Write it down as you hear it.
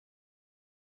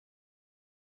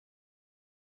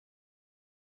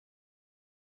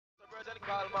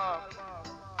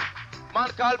Man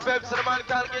called Pepsi, the man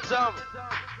called Gijam.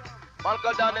 Man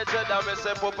called Danny Cheddar, me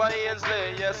say Papa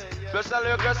Ainsley, yes. Special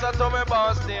request to me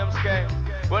boss James King.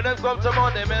 When it come to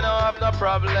money, me no have no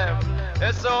problem.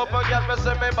 It's so open, get me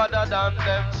say me better than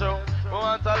them, true. Me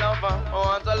want a lover, me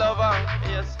want a lover,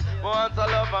 yes. Me want a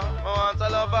lover, me want a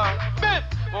lover. Bip!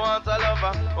 Me want a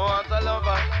lover, me want a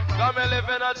lover. Come me live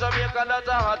in a Jamaica that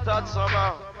a hot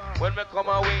summer. When me come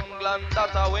a England,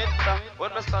 that a winter.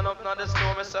 When me stand up in the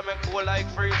snow, me say me cool like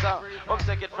freezer. Come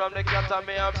take it from the cat and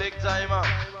me a big timer.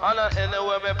 And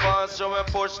anywhere me pass through, me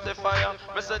push the fire.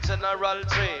 Me say General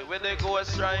 3 with the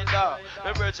Ghost Rider.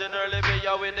 Me Virgin Early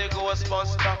Beer with the Ghost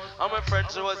Buster. And my friend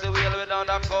Josie Wheel with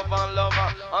Undercover and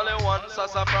Lover. Only one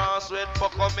Sasa France with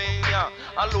Pocomania.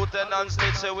 And Lieutenant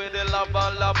Stitchy with the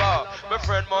Laba Laba. My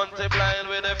friend Monty Blind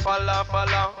with the Falla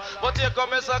Falla. But here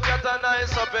come me so cat and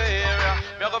nice up here.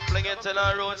 Me go fling it in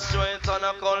a road straight on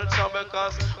a culture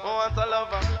because I want a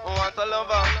lover, I want a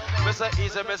lover. Me say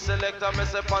easy, me selector, me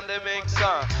say on the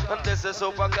mixer. And this is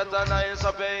Super Cat and I is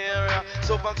up in area.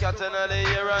 Super Cat in the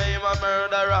area, I'm a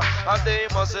murderer. And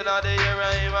Demus in the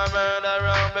area, I'm a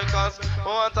murderer. Because I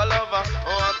want a lover,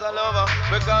 I want a lover.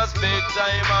 Because big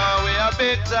timer, we are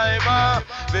big timer.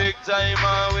 Big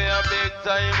timer, we are big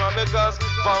timer. Because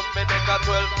from me take a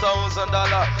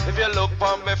 $12,000. If you look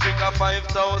from me, figure $5,000.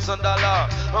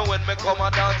 And when me come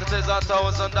a dance, it is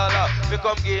 $1,000. If you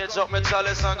come gauge up me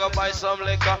chalice and go buy some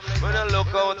liquor. When you look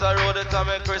out the road, it a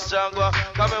me Christian go.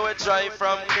 Come we drive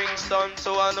from Kingston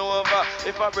to Hanover.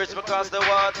 If I bridge me cross the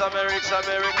water, me reach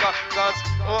America. Cause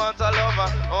I want a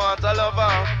lover, I want a lover.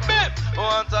 Bip! I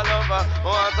want a lover, I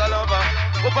want a lover.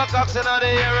 Papa Coxsone in the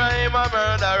area, I'm a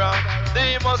murderer.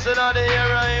 Demus in the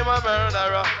area, I'm a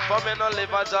murderer. For me no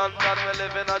live a John, we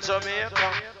live in a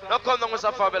Jamaica. Now come down with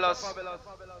a fabulous.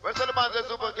 Where's the man that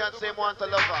super can say want a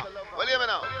lover? Well, hear me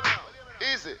now.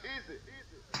 Easy.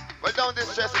 Well, don't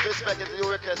distress it, respect it,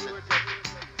 you request it.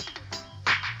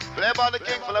 Play about the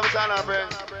king for love and I bring.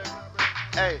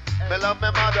 Hey, me love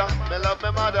me mother, me love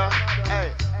me mother.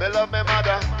 Hey, me love me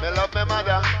mother, me love me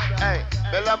mother. Hey,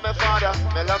 me love me father,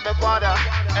 me love me father.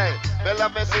 Hey, me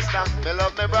love me sister, me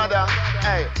love me brother.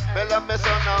 Hey, me love me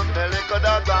son and me little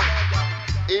daughter.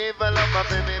 Even love my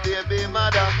me baby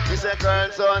mother. He say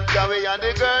girls on we and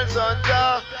the girls on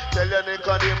ta. Tell you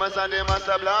Nicodemus and the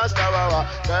master blaster wawa.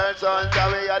 Girls on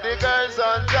we and the girls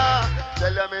on ta.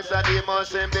 Tell you Mr.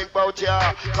 Demus in big bout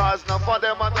ya. Cause none for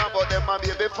them matter but them a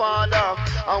baby father.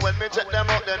 And when me check them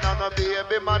out then I'm a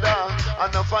baby mother.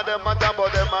 And none for them matter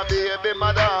but them a baby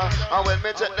mother. And when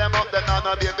me check them out then I'm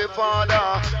a baby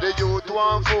father. The youth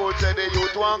want food, say the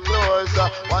youth want clothes.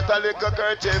 Want a little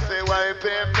kerchief, they wipe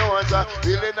him nose.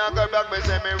 Really not go back, me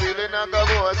say me really not go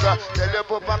boast. Tell you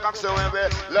Papa Coxsone when we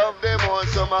love the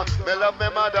most. Me love me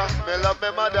mother, me love me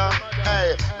mother.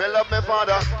 Hey, me love me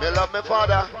father, me love me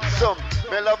father. Some,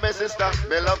 me love me sister,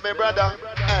 me love me brother.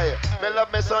 Hey, me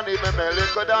love me son, even me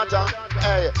little daughter.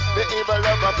 Hey, me even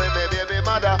love me baby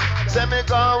mother. Say me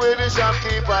go with the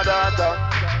shopkeeper daughter.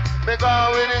 Me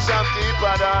go with the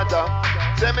shopkeeper daughter.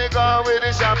 Say me go with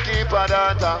the shopkeeper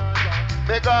daughter.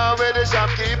 Me go with the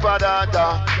shopkeeper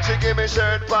daughter. She give me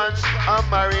shirt, pants, and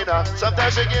marina.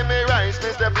 Sometimes she give me rice,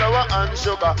 Mr. Flour and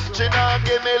sugar. She not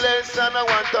give me less than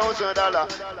 $1,000.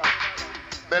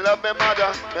 Me love me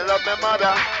mother, me love me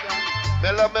mother.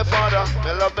 Me love me father,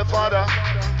 me love me father.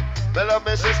 Me love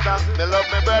me sister, me love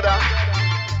me brother.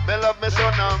 Me love me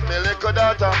son and me little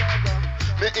daughter.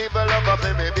 Me even love her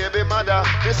for me baby mother.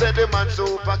 Me say the man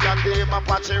super cat him a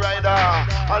Apache rider.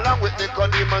 Along with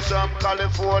Nicodemus from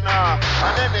California.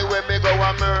 And anyway me go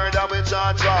a murder with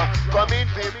Georgia. Come in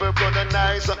people put the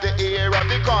nice of the era.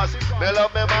 Because me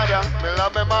love me mother, me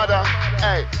love me mother.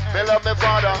 Hey, me love me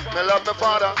father, me love me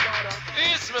father.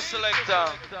 It's my selector.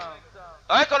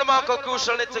 I call him Uncle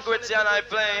Crucial, Little Gritty and I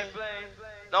play.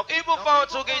 Now, people found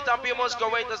to get and people must go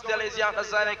wait to tell his young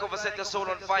design cover set the soul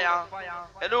on fire.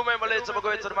 And who remember later we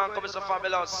go to the man come so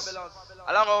fabulous.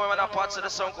 Along with women are parts of the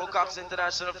song called Coxsone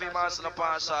International Females and a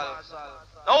Partial.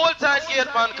 Now, all time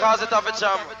gate man cause it off a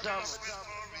jam.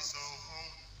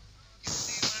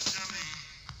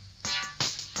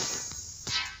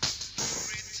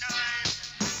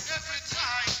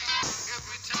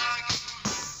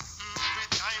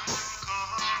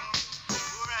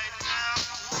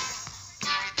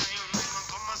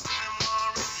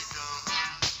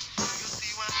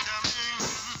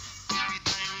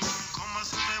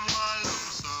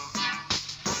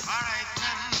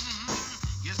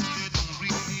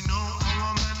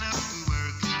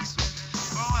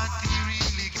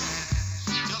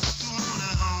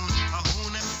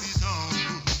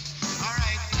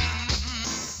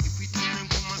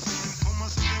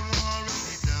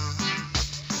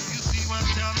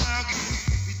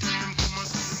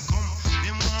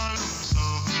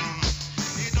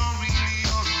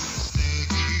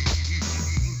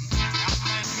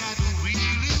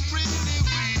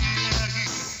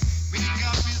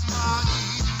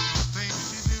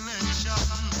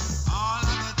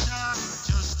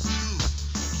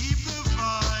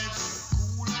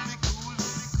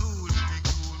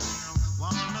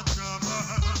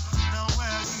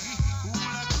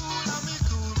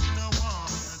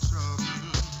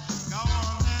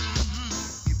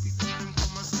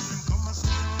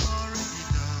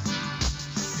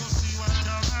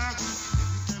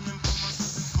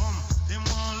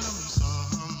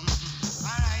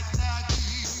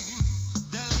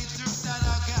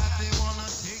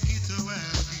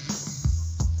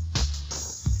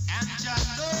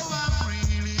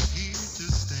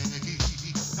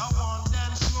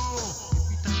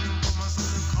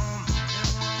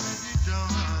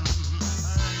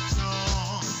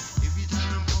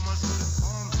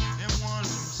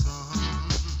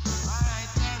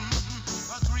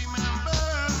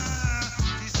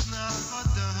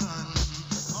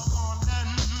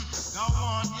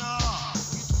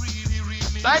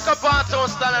 Like a pontoon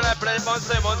stand and I play bounce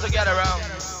to get around.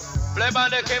 Play by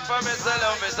the king for me, sell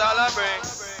me, all I bring.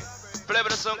 Play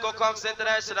with the song called Coxsone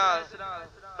International.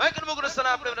 I can move to the stand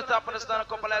and play with the top of the stand a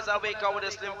couple as I wake up with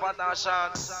a slim fat and shan.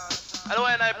 And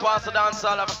when I pass the dance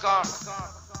all of a car.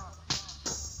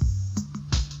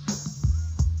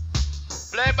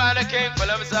 Play by the king for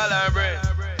them celebrate.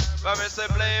 But me say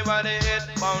play by the hit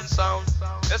bound sound.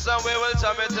 It's a way we'll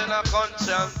jam it in a country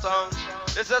and town.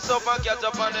 This is so fun catch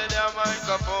up on the damn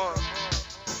microphone.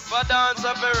 If I dance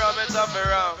up around, it's up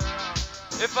around.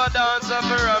 If I dance up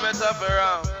around, it's up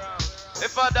around.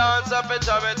 If I dance up a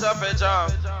jam, it's up a jam.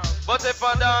 But if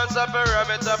I dance up around,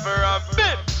 it's up around.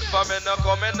 Bim! For me no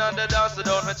coming on the dance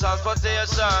without my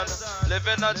transportation.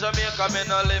 Living in Jamaica, me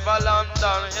no live a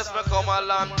London. Yes, me come a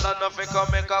London, nothing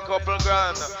come make a couple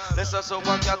grand. This is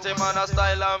super catty man, a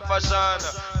style and fashion.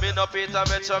 Me no Peter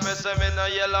Mitchell, me say me no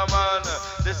yellow man.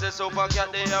 This is super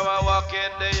catty, how I walk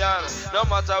in the yard. No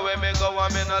matter where me go, I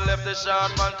me no left the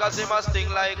short man. Cause he must sting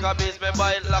like a beast, me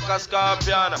bite like a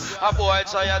scorpion. A boy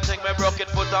try and think me broke it,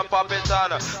 foot and pop it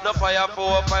on. No fire 4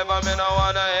 or 5, and me no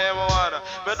wanna hear one.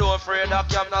 Me don't afraid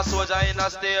that I'm not soldier in a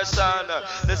station.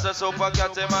 This is super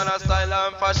catty man, a style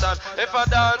and fashion. If I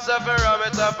dance up a ram,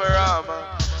 it's up a ram.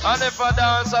 And if I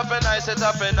dance up a nice, it's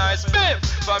up a nice. Bim!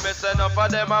 For me say enough of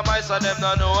them a mice and them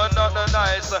no know nothing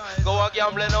nice. Go a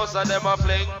gambling house and them a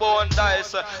fling bone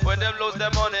dice. When them lose their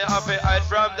money, have to hide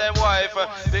from them wife.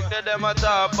 Pick them a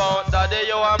talk about daddy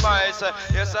you a mice.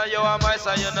 Yes and you a mice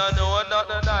and you no know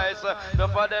nothing nice.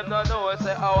 Enough of them no know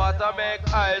say how water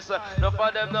make ice. Enough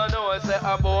of them no know say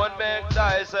a bone make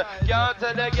dice. Can't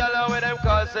tell the girl with them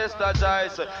call sister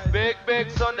Joyce.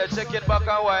 Big son, they check it back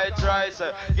and white rice.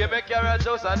 Give me carrot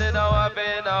juice and they don't have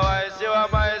it no ice. You a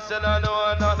mice, you don't know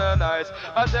nothing nice.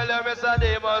 I tell you Mr.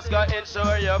 Demus got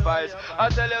insure your vice. I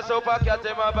tell you Super Cat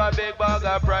him have a big bag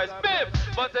of price. Bim!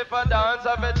 But if I dance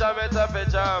I fi jam, it's a fi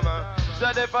jam.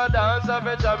 Said if I dance I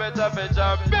fi jam, it's a fi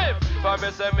jam. Bim! For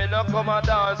me say me no come a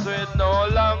dance with no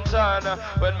long john.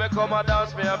 When me come a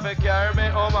dance me have to carry me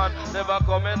home and never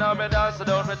come in on me dance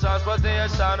without me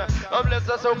transportation. I'm blessed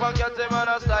a Super Cat him and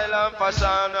a style and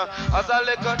fashion. As a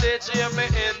little DJ me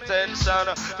intention.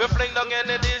 We fling down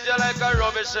any DJ like a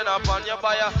rubbish in upon your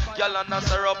buyer. Girl and a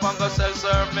syrup and go sell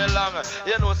serve me long.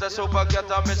 You know say Super Cat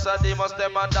and Mr. Demus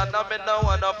them and that. And me no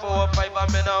wanna 4 or 5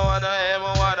 and me no wanna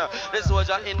M1. This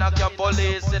soldier in a camp,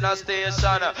 police in a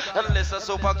station. And listen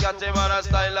Super Cat him and a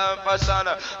style and fashion.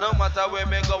 No matter where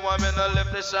me go and me no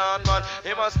lift the shot man.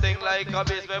 He must think like a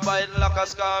beast, me bite like a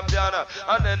scorpion.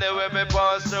 And anyway me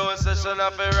pass through session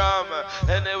of a ram.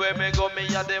 Anyway me go me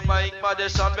at the mic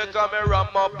magician. Because me ram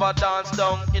up a dance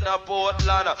down in a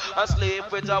Portland. And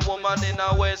sleep with a woman in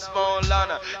a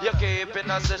Westmoreland. You keep in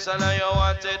a session and you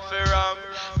want it for ram.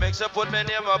 Make sure put my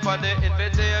name up on the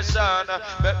invitation.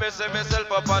 Make me see myself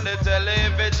up on the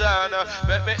television.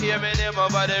 Make me hear my name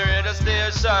over the radio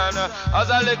station. As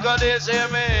I look on this, hear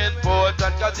me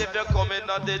important. Cause if you come in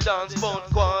on the dance phone,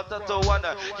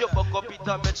 1:45, you buck up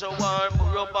Peter Mitchell,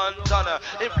 warm, rub and tanner.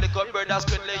 If lick up brothers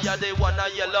quickly, you're the one a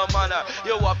yellow man.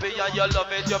 You happy and you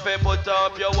love it, you pay put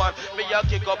up your one. Me a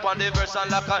kick up on the verse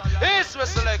and lock on. It's my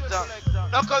selector.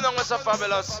 Now come on with some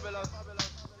fabulous.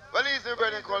 Well, easy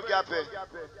brother called Gappy.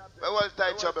 Well, what's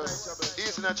tight trouble?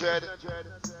 Easy na dread.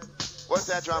 What's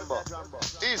that Rambo?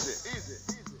 Easy.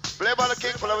 Play by the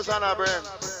king for us on our brain.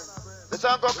 The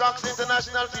song called Coxsone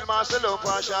International Field Marshal Low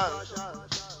Partial.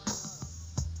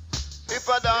 If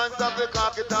I dance up the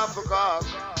cock, it off a cock.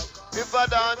 If I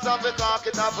dance up the cock,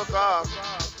 it off a cock.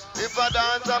 If I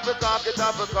dance up the cock, it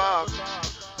off a cock.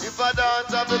 If I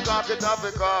dance up the cock, it off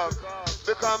a cock.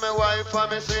 Become a wife for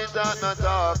me sweet and not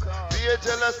talk. Be a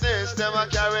jealousness, them a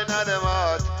carrying on them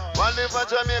heart. One live in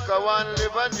Jamaica, one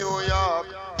live in New York.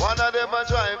 One of them a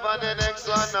drive and the next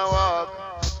one a walk.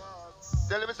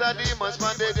 Tell me Mr. Demus,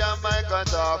 man, they damn mic and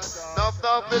talk. Nuff,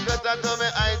 because I do me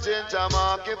I ginger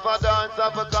mark. If I dance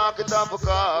up a cock, it up a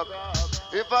cock.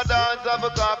 If I dance up a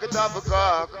cock, it up a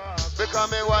cock.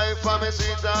 Become a wife for me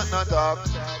sweet and not talk.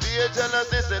 Be a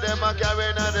jealousness, them a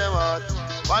carrying on them heart.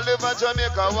 One live in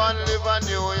Jamaica, one live in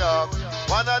New York.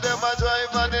 One of them a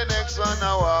drive and the next one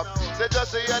a walk. Say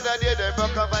just the other day they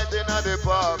broke a fight in the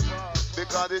park.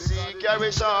 Because the sea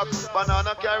carry shark,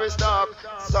 banana carry stock.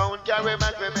 Sound carry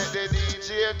mic, we make the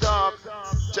DJ talk.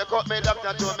 Check out me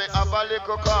doctor told me have a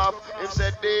little cough. Him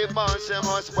said Demus, you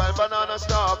must boil banana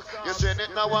stock. You strain it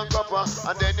in one cup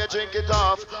and then you drink it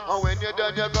off. And when you're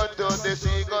done you go to the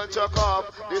sea, go chuck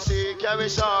off. The sea carry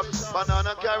shark,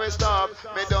 banana carry stock.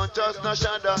 Me don't trust no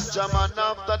shadow, Jaman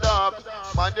after dark.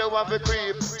 Man you have a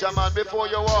creep, Jaman before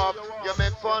you walk. You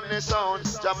make funny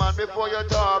sounds, Jaman before you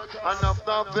talk.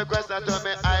 Enough request that to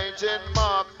me hygiene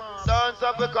mark. Dance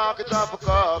up a cock, it up a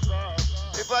cock.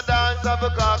 If I dance up a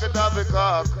cock, it up a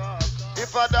cock.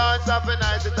 If I dance up a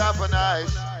nice, it up a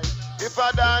nice. If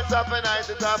I dance up a nice,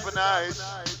 it up a nice.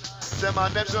 Say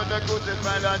man, them show the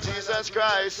crucify on Jesus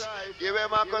Christ. Give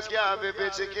him a cause calf if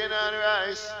it's chicken and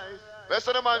rice. Rest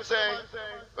of the man say,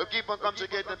 we'll keep on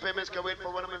conjugating payments, can wait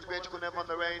for one of them's great, you could never on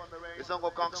the rain. It's not go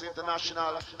Coxsone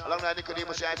International. Along that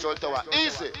Demus, the Actual Tower.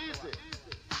 Easy.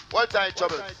 What tight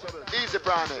trouble? Easy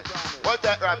Brownie. What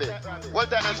tight rabbit? What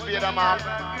tight and speed a man?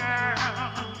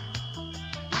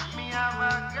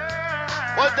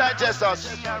 What tight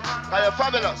Jesus? Are you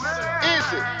fabulous?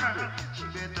 Easy.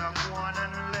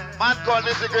 Man called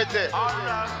Nitty-Gritty.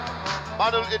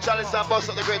 Man will get challenge and bust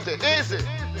up the gritty. Easy.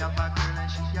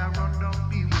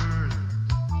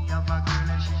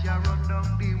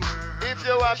 If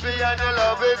you're happy and you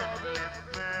love it,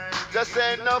 just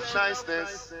say enough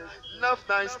niceness. Enough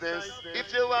niceness.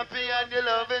 If you're happy and you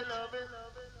love it,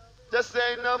 just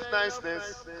say enough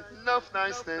niceness. Enough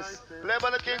niceness. Play by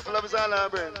the king for love is all I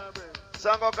bring.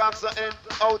 Song of Coxsone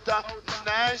outer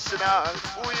national.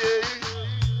 Ooh yeah.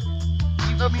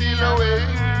 No feel away.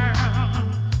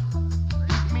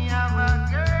 Me have a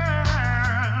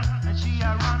girl and she a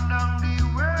run down the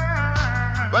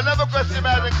world. Well, never question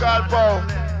about the call Paul.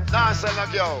 Dancehall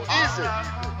like yo. Easy.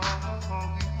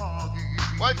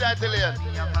 What that Lillian?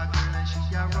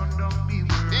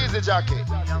 Easy Jackie.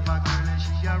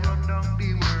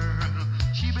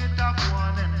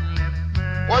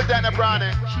 What that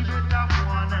Brownie?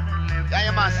 Yeah,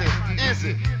 you must say.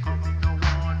 Easy.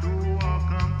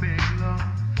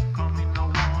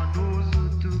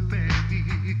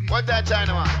 What that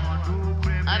China man?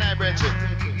 And I break it.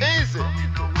 Easy.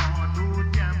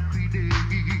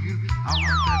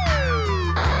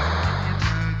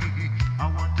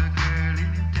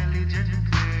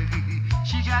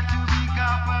 Got to be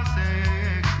copper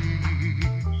sexy.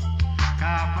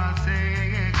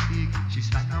 She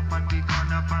stand up at the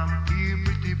corner from here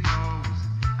pretty pose,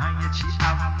 and yet she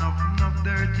have enough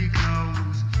dirty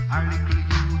clothes. Her little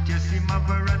youth just him have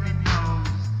a running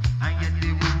nose, and yet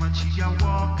the woman she a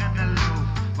walk and a low.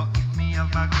 But if me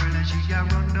have a girl and she a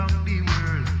run down the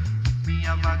world, if me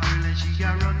have a girl and she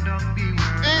a run down the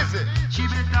world, easy. She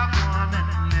better go on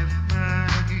and left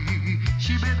me.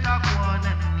 She better go on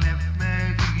and left me.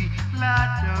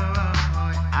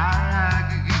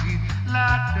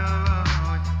 Lotto,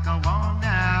 go on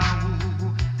now.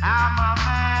 I'm a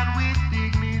man with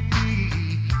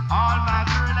dignity. All my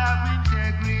girls have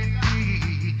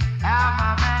integrity. I'm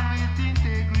a man with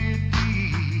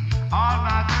integrity. All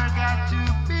my girls got to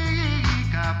be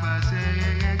copper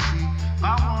sexy. I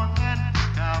want that.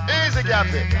 Easy,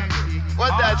 Captain.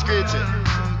 What that screeching?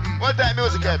 What that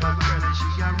music at?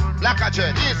 Black and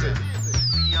Jen, easy.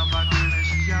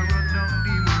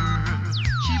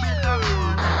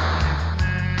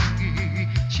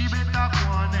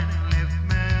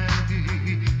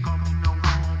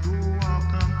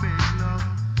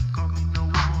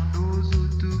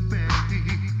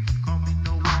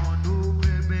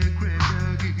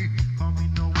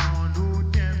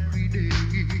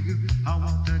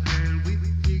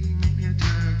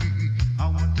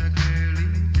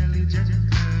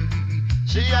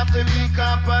 She have to be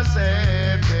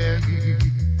compensated.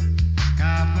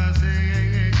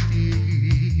 Compensated.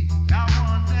 Go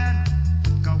on then.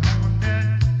 Go on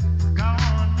then. Go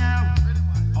on now.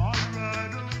 All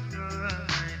right, all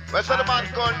right. Well, so the man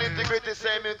called Nitty-Gritty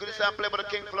saying me could and play by the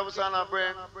King Flowers on our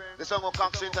brain. The song of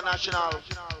Coxsone International.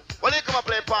 Well, he come and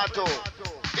play part 2.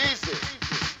 Easy.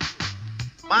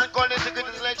 Man called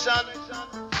Nitty-Gritty selection.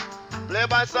 Play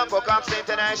by song for Coxsone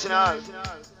International.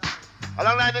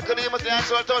 Along line the Demus, the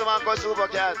Actual told man called Super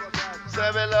Cat.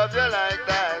 Say we love you like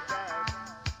that.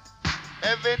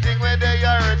 Everything where they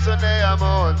hurt, so they are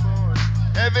moan.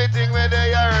 Everything where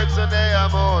they hurt, so they are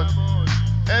moan.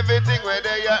 Everything where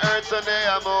they hurt, so they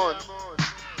are moan.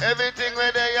 Everything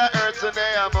where they hurt, so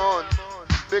they are moan.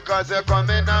 Because you come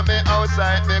in on me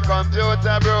outside, me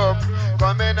computer broke.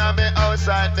 Come in on me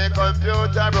outside, me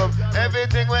computer broke.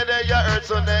 Everything where they hurt,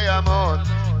 so they are moan.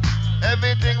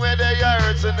 Everything where they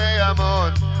hurt, so they are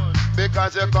moan.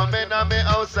 Because you come in on me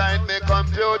outside, me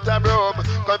computer broke.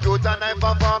 Computer knife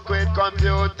and fork with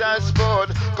computer spoon.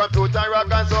 Computer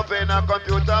rockers up in a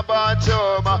computer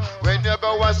bathroom. When you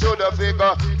go and shoot the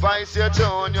figure, once you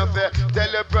tune, you feel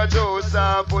tell your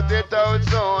producer, put it out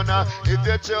soon. If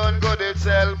your tune good, it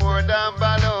sell more than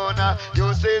balloon.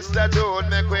 You sister June,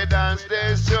 make we dance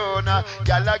this tune.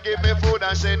 Y'all give me food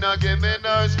and she no give me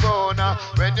no spoon.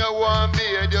 When you want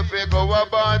beard, you feel go a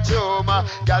bathroom.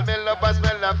 Y'all me love and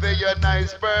smell and feel your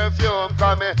nice perfume.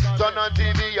 Come in, turn on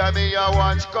TV and me a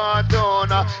watch cartoon.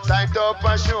 Sight up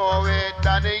and show it,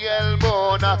 Daniel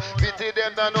Boone. Pity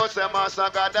them that know say master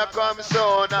gotta come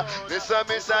soon. Listen,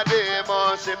 Mr.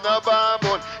 Demus, him no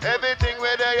bamboo. Everything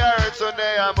where they hurt, so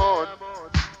they are moon.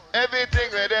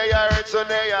 Everything where they hurt, so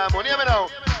they are moon. Hear me now?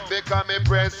 Because me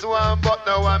press one but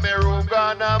now I'm me room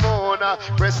gone a moon.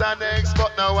 Press a next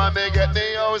but now I me get me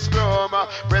house room.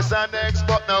 Press a next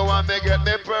but now I me get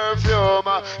me perfume.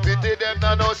 Pity them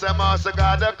that know say master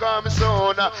gotta come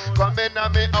soon. Come in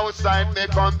and me outside me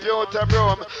computer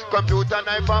room. Computer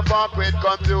knife and fork with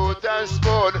computer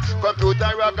spoon.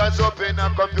 Computer rockers up in a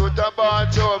computer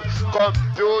bathroom.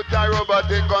 Computer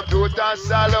robot in computer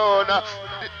salon.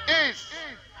 East.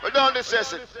 We're down this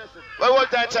session. Well, what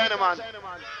time Chinaman?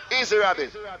 Easy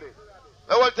Rabbit.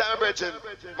 Well, what time Bridget?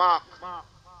 Mark.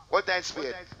 What time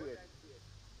Spade?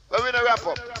 Well, we're gonna wrap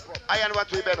up. Iron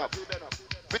what we been up.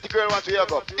 Pretty girl what we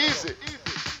hug up. Easy.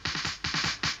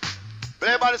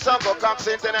 Play by the song of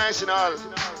Coxsone International.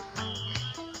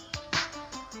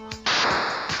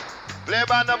 Play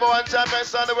by #1 champion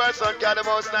son the world son, the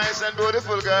most nice and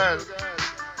beautiful girl.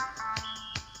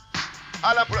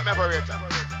 I'll put up my operator.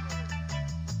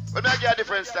 But I get a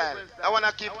different style. I want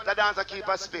to keep the dancer keep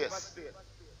a space.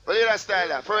 But you that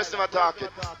style, first time I talk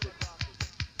it.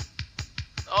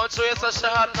 Oh, so it's a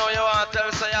shot now, you want to tell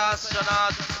us a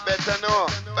astronaut. Better know.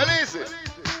 Well, easy.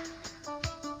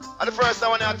 And the first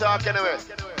time when I talk anyway.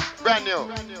 Brand new.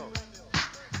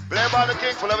 Play ball the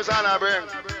king full of his hand I bring.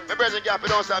 My brethren gap, you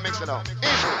don't start mixing now.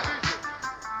 Easy.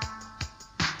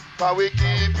 But we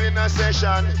keep in a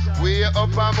session, we up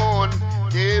a moon.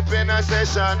 Keep in a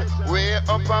session, way up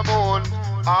a moon.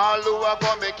 All who are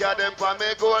gonna make them for me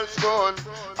gold spoon.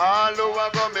 All who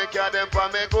are gonna make them for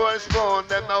me gold spoon.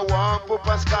 Them no want poop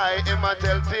a sky, him a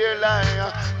tell fear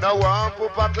lie. No want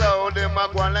poop a cloud, him a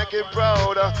go like him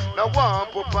proud. No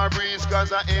want poop a breeze,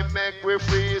 cause him make we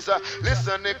freeze.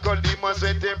 Listen, Nicodemus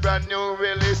with a brand new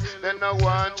release. Then no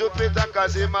want Jupiter,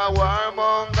 cause him a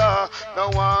warmonger. No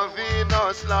want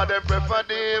Venus, Lord, them prefer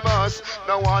Demus.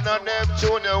 No want a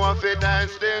Neptune, they want to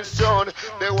dance this tune.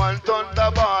 They want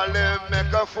Thunderball, them make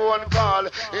a phone call.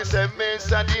 He said,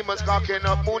 Mr. Demus cocking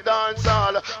up mood dance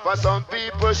all. For some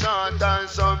people short and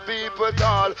some people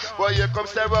tall. But here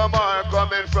comes the Romar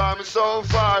coming from so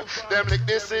far. Them lick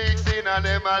the 16 and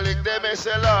them a lick the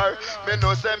SLR. Me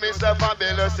know say Mr.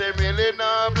 Fabulous, say really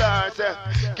no blast.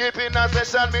 Keep in a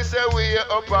session, me say we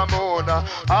up a moon.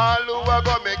 All who are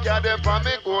gonna make them for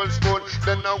me gold spoon.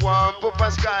 Then no one poop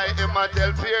a sky, him a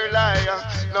tell fear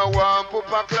lie. No one poop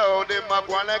a cloud, him a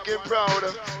go like him proud.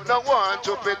 No one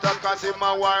Jupiter cause him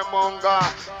a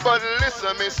warmonger. But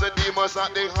listen, Mr. Demus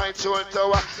at the high tune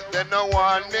tower. Then no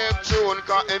one Neptune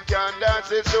cause him can dance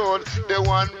his tune. The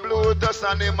one blue dust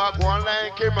and him a go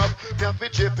like him up. Me have to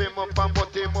chip him up and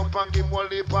put him up and give him a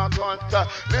lip and cut.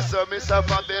 Listen, Mr.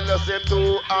 Fabulous, him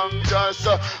too anxious.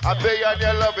 I pay and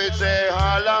you love it, say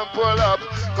all and pull up.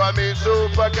 Come in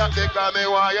super cat because me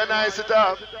want you nice it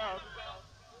up.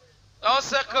 Don't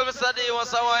circle, Mr.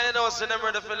 Demus, I want you to know, so them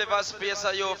ready to live a space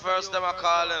of you first, them a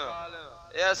calling.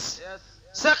 Yes.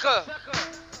 Circle.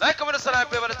 Like I'm going to say I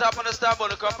play by the top of the star, but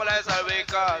the companies are way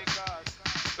card.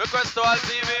 Request to all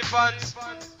TV fans.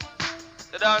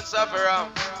 The dance of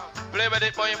around. Play with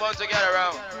it, but you want to get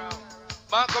around.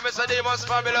 Man, come Mr. Demus,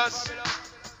 fabulous.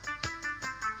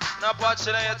 Not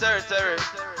watching on your territory.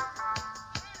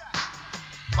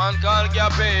 Man called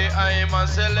Gappy, I'm a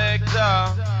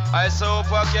selector. I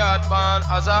super cat man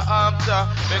as an actor.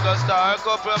 Because star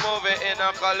couple movie in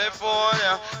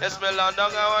California. It's me London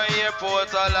our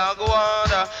airport a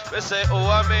LaGuardia. We say who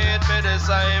I made me the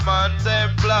Simon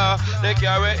Templar. They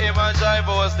carry him and drive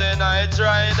us the night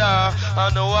rider.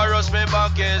 And who I rush me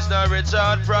back is the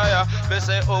Richard Pryor. We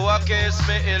say who I kiss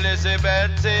me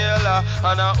Elizabeth Taylor.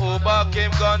 And who back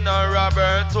him gunner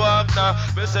Robert Wagner.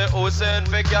 We say who sent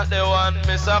for cat the one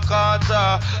Mr.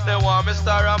 Carter. They want me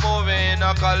star a movie in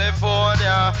California.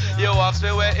 You ask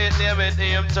me where it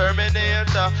name name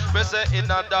Terminator. Me say in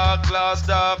a dark glass,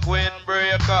 dark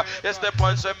windbreaker. It's the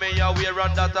punch when me a wear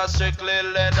and that a strictly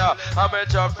leather. I'm a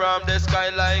drop from the sky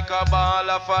like a ball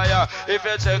of fire. If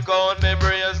you check out me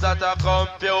brains, that a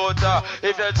computer.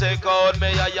 If you check out me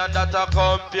iron, that a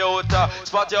computer.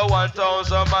 Spot you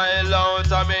 1,000 mile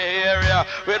out of me area.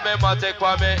 With me matic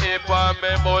for me hip and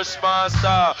me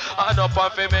bushmaster. And up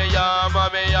and for me yam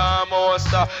and me yam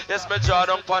monster. Yes, me draw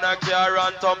down pan a car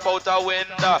and thump out a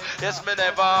window. Yes, me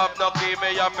never have no key,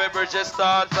 me have a bridge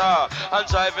starter. I'm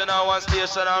driving on one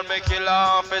station and me kill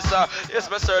a officer. Yes,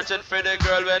 me searching for the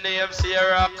girl when name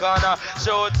Sierra Connor.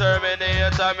 Show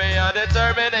Terminator, me and the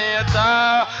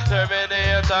Terminator.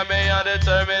 Terminator, me and the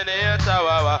Terminator.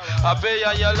 Wow, happy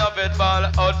and you love it, ball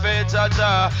outfit,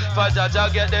 Jaja. For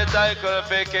Jaja get the title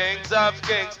for Kings of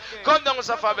Kings. Come down,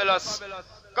 so fabulous.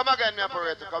 Come again, me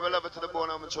operator, because we love it to the bone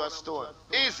and we throw a stone.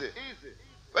 Easy.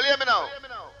 Well, hear me now.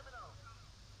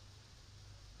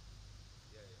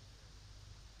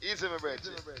 Easy, my bridge.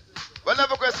 Well,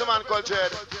 never question man called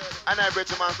Jed, and I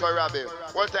bridge a man called Robbie.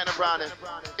 One time the brownie.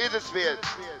 Easy speed.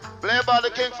 Play about the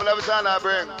king for every time I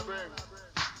bring.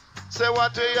 Say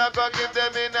what we are gonna give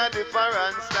them in a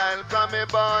different style. Come me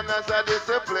born as a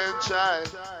disciplined child.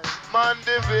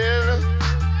 Mandeville,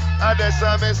 and that's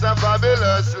a Mr.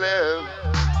 Fabulous Slave.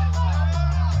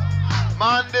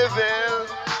 Mandeville,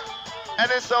 and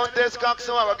the sound test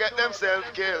Coxsone will get themselves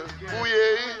killed. Ooh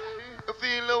yeah, you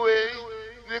feel the way.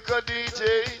 Little DJ,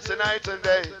 it's a night and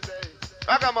day.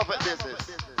 I come up at this.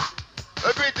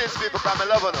 The greetings people come and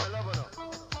love them.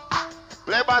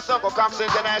 Play by song for Coxsone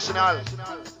International.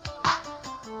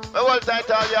 The whole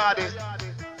title Yardy.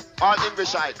 All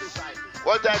Englishites.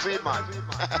 Whole title read man.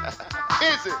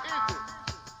 Easy.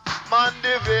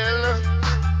 Mandeville.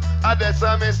 And that's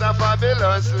a Mr.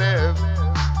 Fabulous Slave.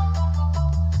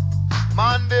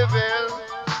 Mandeville.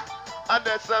 And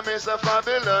that's a Mr.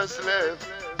 Fabulous Slave.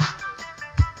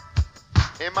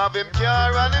 Him have him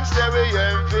car and him stereo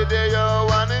and video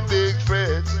and him big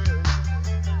fridge.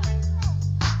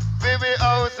 Fi we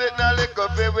house it na liquor,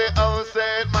 fi we house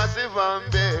it massive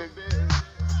and big.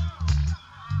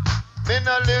 Me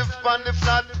no live on the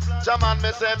flat, Jaman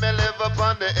me say me live up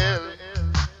on the hill.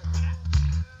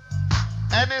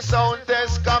 Any sound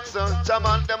test Coxsone,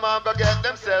 Jaman them a go get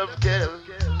themselves killed.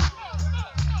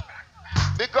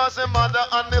 Because the mother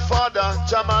and the father,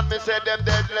 Jaman me say them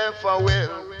dead left for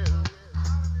will.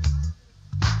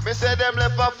 Me say them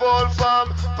left a full farm,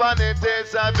 pan it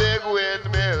is a big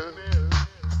windmill.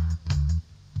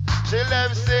 She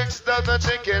left 6 dozen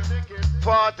chicken,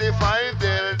 45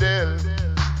 dill.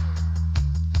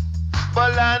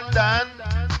 But London,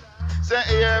 say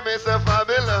here Mr.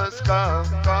 Fabulous, come.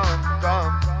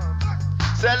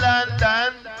 Say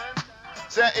London,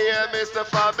 say here Mr.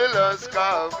 Fabulous,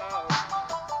 come.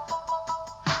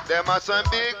 Them are some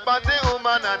big body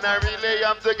woman and I really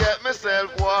have to get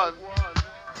myself one.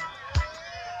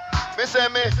 Me say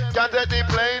me can't take the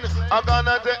plane, I'm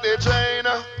gonna take the train.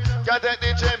 Can't take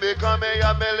the train because me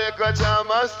have me little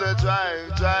chance to drive.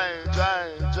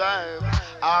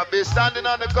 I'll be standing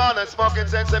on the corner smoking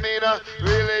sensimina,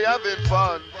 really having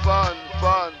fun.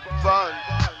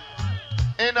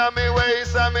 In a me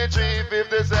waist and me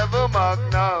 357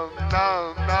 Magnum,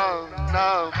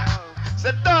 no.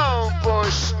 So don't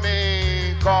push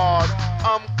me, cause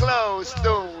I'm close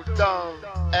to the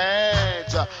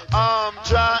edge. I'm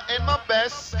trying my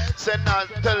best, say not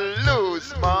to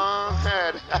lose my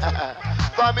head.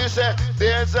 For me say,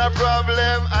 there's a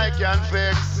problem I can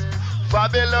fix.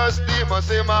 Fabulous Demus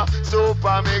in my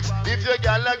super mix. If you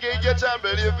gala get your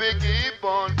trouble, you be keep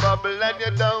on bubble and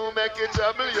you don't make it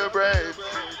trouble your brain.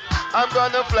 I'm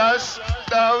gonna flush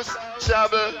those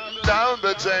trouble down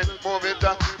the drain. Move it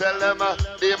up, tell them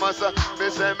Demus. Me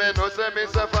say me no say me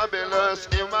so fabulous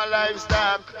in my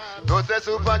livestock. No say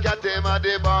super cat him a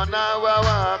the born now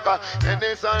walk.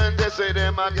 Any son they say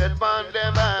them a get on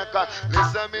them back.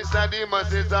 Listen Mr.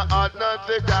 Demus is a hard nut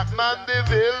for that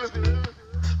Mandeville.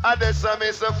 And that's a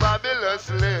Mr. Fabulous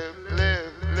live.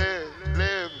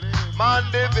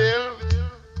 Mandeville.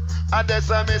 And that's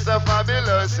a Mr.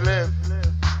 Fabulous live.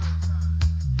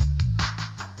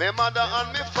 Me mother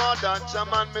and me father,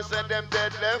 Jaman, me say them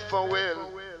dead left for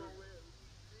will.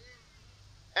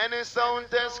 Any sound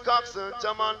test Coxsone,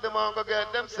 Jaman, them all go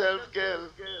get themselves killed.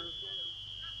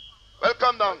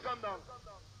 Welcome down.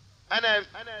 And I've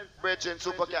bridging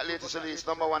Super Cat latest release,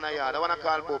 #1 a yard. I wanna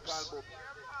call Boops.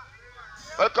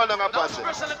 Welcome down, Apache.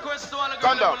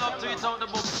 Come down.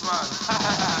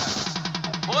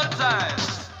 Hold tight.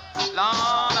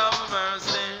 Lord of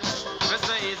mercy.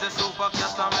 Mr. Easy Super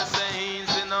Cat, Mr.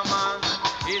 Easy no man.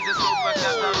 Easy Super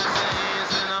Cat, Mr.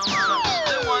 Easy no man.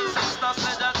 The one sister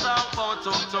said that I'm for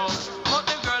to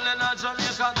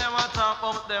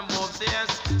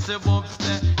say Bob's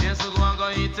there. Yes, we go and go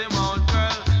eat him out,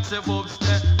 girl. Say Bob's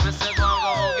there. Me say go and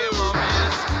go give him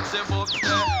yes. Say Bob's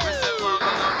there. Me say go and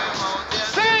go love him out,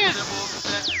 yes. Say Bob's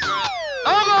there, girl.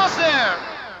 How goes there?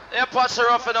 They patch her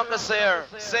roughing up the seer.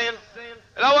 Sing.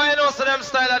 That's why you know so them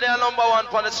style they are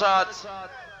 #1 on the chart.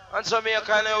 And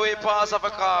Jamaica anyway pass off a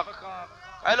cock.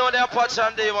 I know they're patch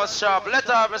and they was sharp. Let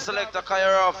her have a selector carry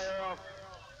her off.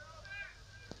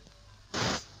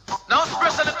 Now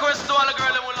special request to all the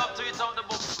girls who love to eat out the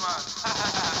books, man.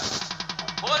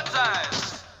 Hold tight.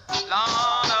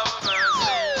 Lord of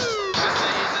mercy. Me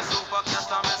say he's a super cat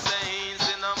and me say he's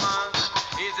in a man.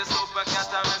 He's a super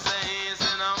cat and me say he's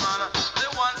in a man.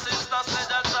 The one sister said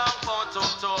that I'm about to.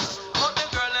 But the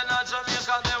girl in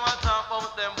Jamaica, they want to talk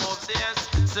about them books,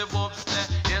 yes. Say books there.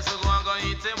 Yes, we go and go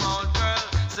eat him out, girl.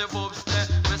 Say books there.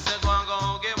 Me say go and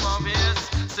go give him,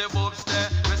 yes. Say books there.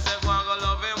 Me say go and go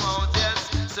love him out, yes.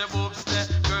 Say boobs there,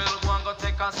 girl go and go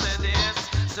take a set,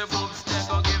 yes. Say boobs there,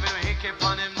 go give him hickey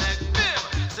on him neck, bim.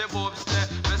 Say boobs there,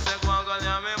 me say go and go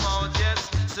yam him out,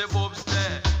 yes. Say boobs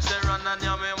there, say run and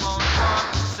yam him out,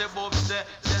 man. Say boobs there,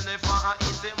 Jennifer and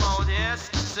eat him out,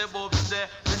 yes. Say boobs there,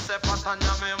 me say pat and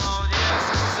yam him out, yes.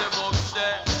 Say boobs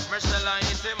there, Michelle and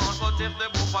eat him out, but if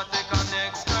the boopa take a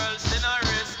next girl, she no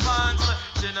response,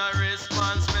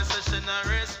 me say she no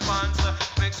response.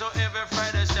 Make sure every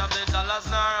Friday she have the dollars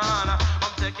in her hand.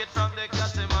 Take it from the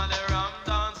cat and the ram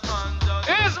dance man.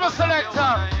 Here's my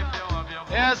selector.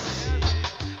 Yes.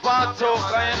 Part 2,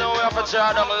 cause you know we have to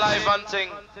try down live and thing.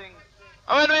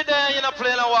 And when we there, you know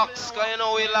playing a wax, cause you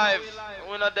know we live.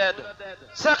 We're not dead.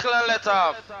 Circle and let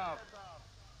off.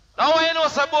 Now when you know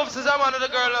some boobs is a man of the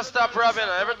girl and stop robbing.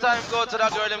 Every time go to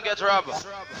that girl, him get robbed.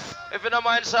 If you don't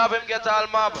mind shop, him get all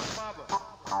mob.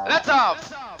 Let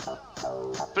off.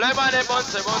 Play by the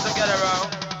bounce get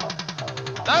around.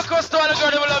 Now comes to all the girl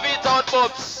who love eat out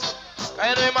boobs.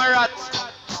 I know him a rat.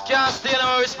 Can't stay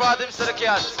now which part him to the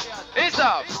cat. He's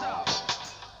up.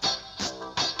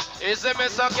 He's a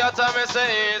miss a cat and me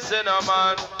say he's in a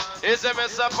man. He's a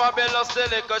miss a fabulous the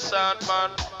little short man.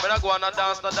 Me not go on a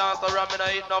dance, no ram, me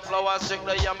not eat no flowers, stick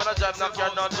no yam, me not drive no car,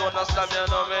 no do no slam, you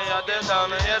know me, I did down,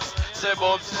 yes. Say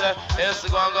boobs there, yes,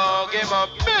 go and go game up,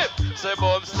 beep. Say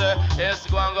boobs there, yes,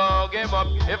 go and go game up.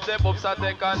 If the boobs are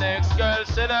take a next girl,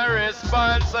 she no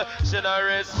response,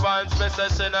 me say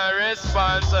she no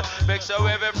response. Make sure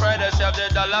every Friday she have the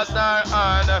dollars in her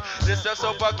hand. This is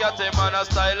super cat man, a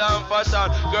style and fashion.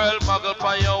 Girl, muggle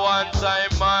pan you one time,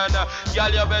 man.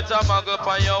 Girl, you better muggle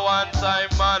pan you one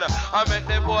time, man. I make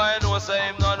the boy know say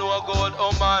him not no good,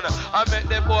 oh man. I make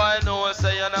the boy know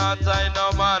say you're not time,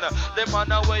 no man. The man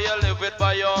where you live with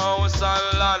by your house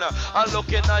and land. And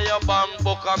looking at your bank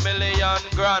book $1,000,000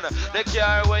 grand. The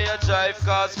car where you drive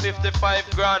cost 55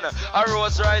 grand. A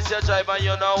Rolls Royce you drive and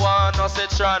you no want no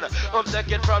Citroen. Come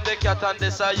take it from the cat and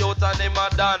this a youth and him a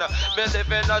dan. Me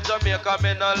live in a Jamaica,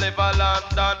 me no live a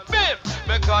London. Beep!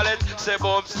 Me call it, say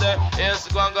boobs there, yes,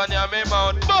 go and go near me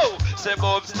mouth. Boo! Say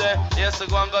boobs there, yes,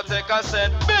 go and go take a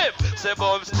set. Beep! Say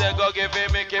boobs there, go give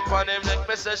him a keep on him neck.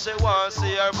 Me say she want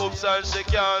see her boobs and she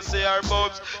can't see her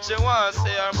boobs. She want see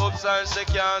her boobs and she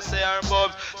can't see her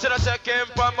boobs. She don't check him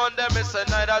for Monday, me say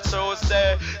neither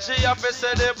Tuesday. She have to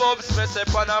say the boobs, me say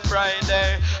on a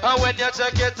Friday. And when you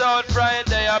check it out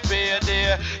Friday, a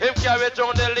payday. Him carry it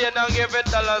round the lane and give it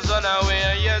dollars on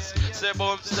away. Yes, say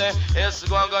boobs there, yes,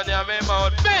 go and go near me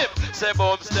mouth. Beep! Say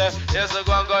boobs there, yes,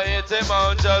 go and go hit him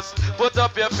out. Just put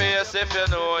up your face if you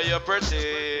know you're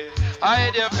pretty.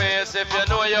 Hide your face if you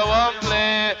know you won't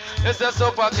play. It's a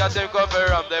super cat him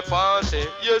cover up the party.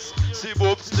 Yes, see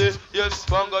boobs there, yes,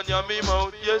 go and go near me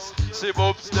mouth. Yes, see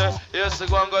boobs there, yes,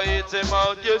 go and go hit him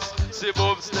out. Yes, see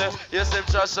boobs there, yes, him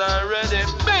trash and ready.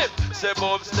 Beep! Say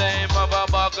boobs there, him have a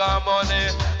bag of money.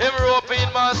 Him rope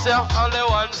in Marcia, only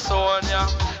one Sonia.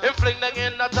 Him fling them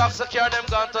in the taxi car, them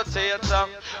gone to theater.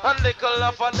 And little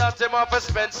of that, him have to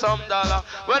spend some dollar.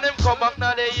 When him come back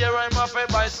now the year, him have to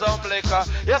buy some liquor.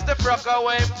 Yes, the frock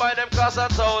away him buy them cost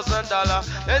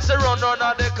 $1,000. Then she run round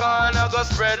at the corner, go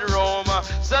spread rumor.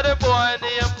 Say the boy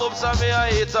name boobs and me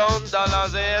a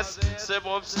 $8,000. Yes, say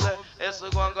boobs there, yes, we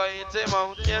go and go eat him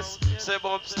out. Yes, say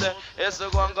boobs there, yes, we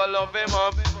go and go love him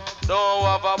up. Don't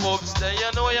have a boobs there,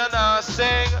 you know you're not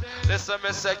sing. Listen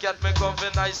me say cat me come for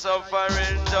nice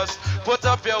suffering. Just put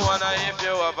up your one if you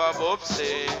have a boobs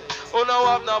there. Who no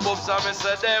have no boobs and me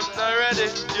say them not ready.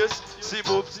 Yes, see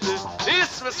boobs there.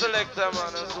 It's me selector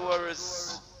man as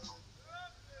worries.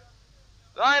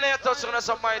 I ain't here touching on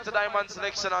some mighty diamond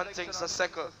selection and things a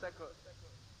second.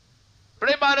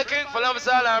 Play by the king for love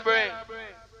all and brain.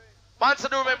 Once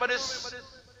do remember this.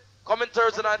 Coming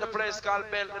Thursday night, the place called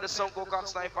Bentley, the song called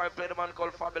Coxsone 5, play the man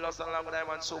called Fabulous along with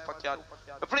Diamond Super Cat.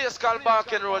 The place called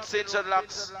Barking Road, St. John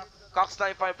Locks,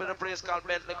 Coxsone 5, play the place called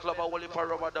Bentley Club, a Wooly for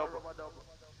Rubber Dub.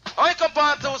 I come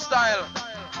part 2 style.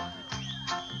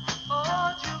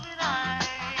 Oh, juvenile,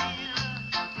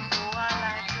 oh, I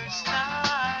like your style.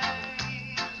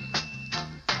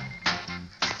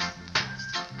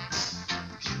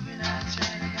 Juvenile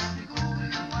trying got me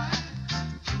going wild.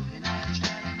 Juvenile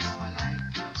trying know I like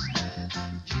your style.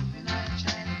 Juvenile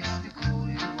trying got me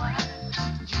going wild.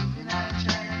 Juvenile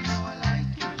trying know I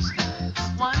like your style.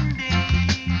 One day,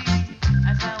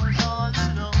 as I was all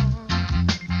alone,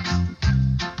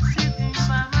 sitting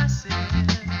by myself,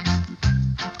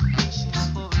 wishing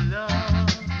for love.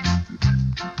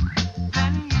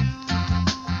 Then you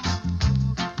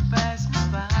passed me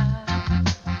by,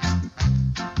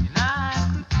 and I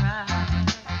could cry,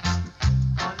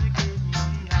 'cause you gave me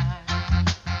the eye.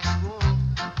 Oh,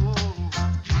 oh,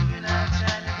 juvenile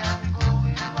child, you got me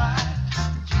going wild.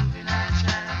 Juvenile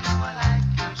child, I know I like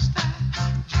your style.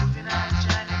 Juvenile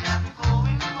child, you got me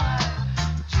going wild.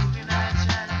 Juvenile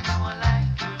child, I know I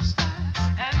like your style.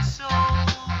 And so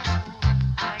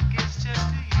I gestured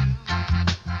to you,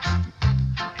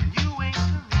 and you winked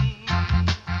to me.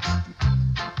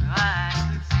 I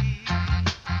could see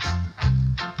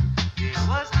there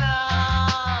was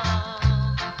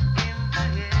love in the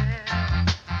air.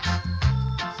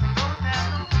 So don't have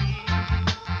no fear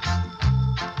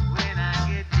when I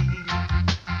get near.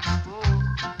 Whoa,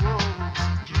 whoa,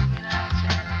 juvenile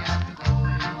child, I got me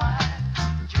going wild.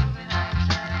 Juvenile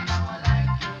child, I know I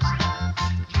like your style.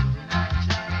 Juvenile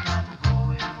child, I got me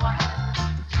going wild.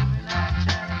 Juvenile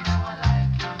child, I know I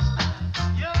like your style.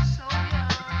 You're so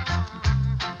young,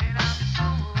 and I'm so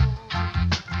old.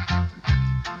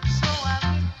 So I've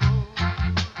been told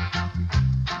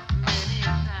many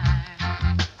a time,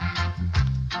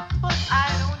 but I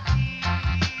don't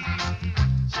heed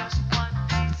just what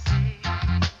they say.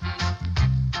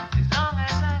 As long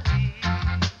as I live,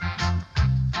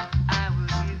 I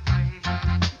will give praise.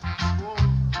 Whoa,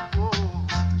 whoa,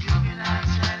 juvenile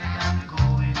child, you got me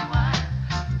going wild.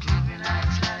 Juvenile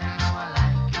child, you know I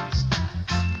like your style.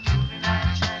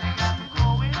 Juvenile child, you got me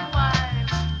going wild.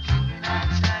 Juvenile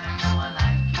child, you know I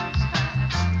like your style.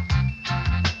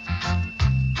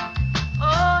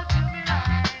 Oh,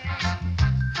 juvenile,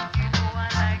 you know I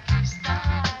like your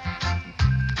style.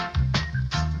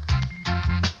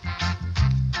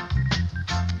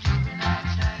 Juvenile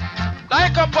child, you got me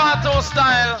Like a part 2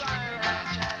 style. juvenile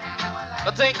child, you know I like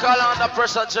The thing called Under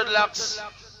Pressure Dreadlocks.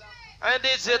 And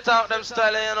DJ talk them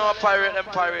style and you know pirate them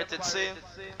pirated, see?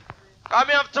 I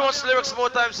mean have too much lyrics more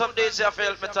time some DJ have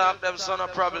help me talk them so no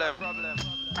problem.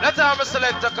 Let's have a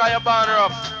selector cause you're born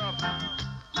rough.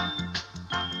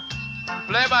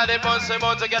 Play by the bounce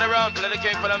about to get around, play the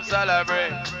king for them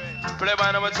celebrate. Play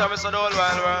by number time it's the whole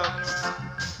wide world.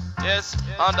 Yes,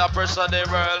 under pressure they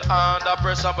whirl, under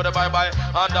pressure for the bye-bye,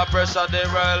 under pressure they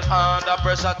whirl, under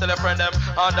pressure tell a friend them,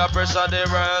 under pressure they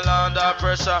whirl, under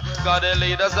pressure, got the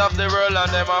leaders of the world and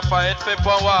them a fight for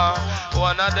power.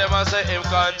 One of them a say him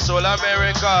control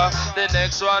America, the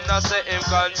next one a say him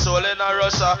controlling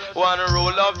Russia, one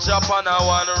rule of Japan and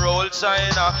one rule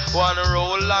China, one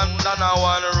rule London and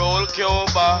one rule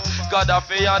Cuba.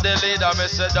 Gaddafi a the leader, me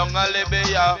say down a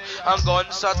Libya, and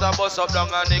gunshot a bust up down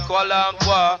a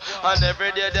Nicaragua. And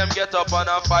every day them get up and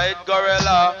a fight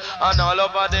gorilla. And all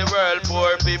over the world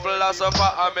poor people are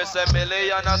suffer. And me say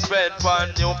million a spend for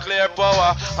nuclear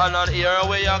power. And on here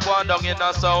we are going down in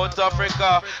a South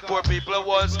Africa. Poor people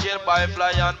was killed by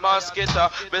fly and mosquito.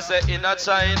 Me say in a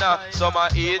China some a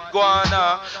eat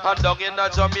guana. And down in a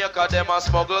Jamaica them a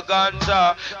smuggle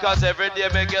ganja. Cause every day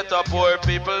me get up poor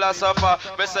people are suffer.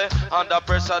 Me say under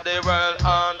pressure they world,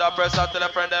 under pressure tell a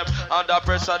friend them, under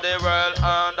pressure they world,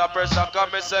 under pressure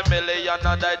come me say million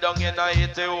a die down in a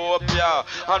Ethiopia,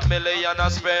 and million a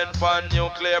spend for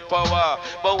nuclear power.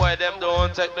 But why them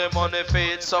don't take the money for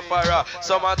it sufferer?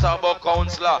 Some a talk about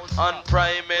councillor and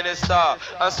prime minister,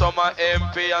 and some a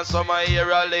MP and some a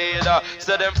era leader.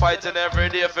 So them fighting every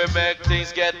day for make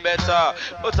things get better.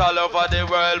 But all over the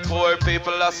world poor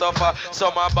people are suffer.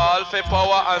 Some a ball for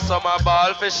power and some a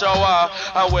ball for shower.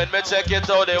 And when me check it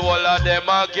out, the whole of them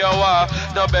a cure.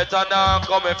 No better now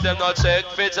come if them not check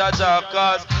for Jaja.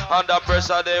 Cause under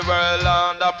pressure they world,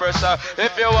 under pressure.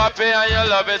 If you happy and you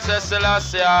love it, say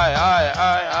Selassie,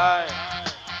 aye.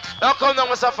 Now come down,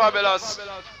 Mr. Fabulous.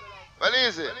 Well,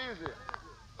 easy.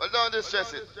 Well, don't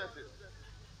distress it.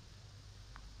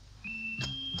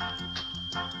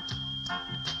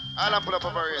 I'll pull up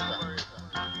operator.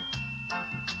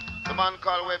 The man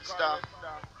called Webster.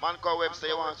 Man call Web say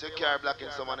he wants to carry blocking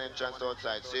someone entrance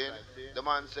outside. See? The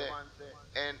man say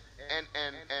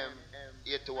NNM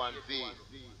 81V.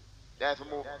 They have to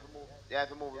move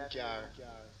him car.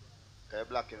 They're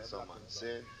blocking someone.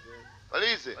 See? Well,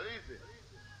 easy.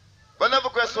 But never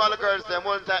question all the girls them.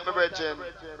 One time my brethren,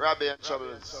 Robbie and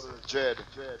Troubles, Dread,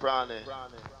 Prane.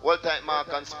 One time Mark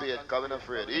and Spade, cause we're not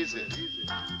afraid. Easy.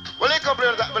 Well, they come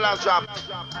play that last drop.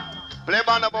 Play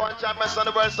band about one champion on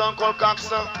the world song called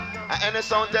Coxsone. And any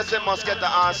sound testing must get the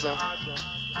answer.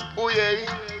 Oh yeah,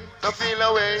 don't feel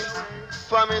away.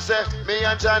 For me say, me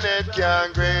and Janet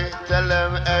can't agree. Tell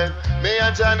them, hey, me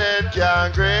and Janet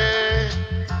can't agree.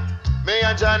 Me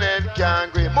and Janet can't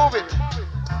agree. Move it.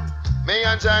 Me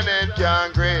and Janet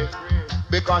can't agree.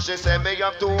 Because she said me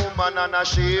have 2 man and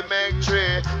she make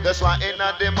 3. That's why in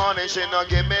the morning she no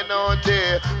give me no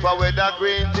tea. For with a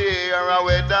green tea or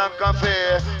with a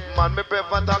coffee. Man me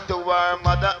prefer talk to her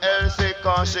mother Elsie.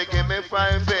 Cause she give me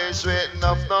fried fish with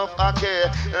enough okay.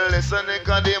 Listen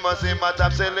to Demus in my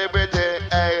top celebrity.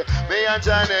 Hey, me and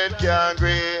Janet can't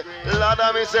agree. Lord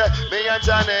of me say, me and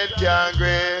Janet can't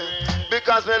agree.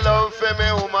 Because me love for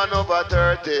me woman over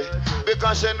 30.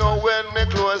 Because she know when me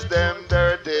clothes them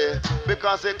dirty.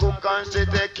 Because she cook and she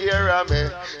take care of me.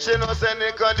 She know say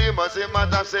Nicodemus is my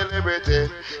top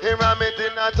celebrity. He ram it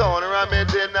in a town, ram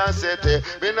it in a city.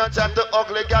 Me not chat to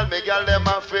ugly girl, me girl them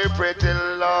a feel pretty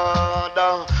Lord.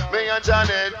 Me and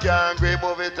Janet can't agree,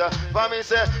 move it. For me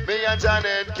say, me and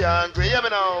Janet can't agree, hear me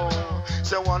now.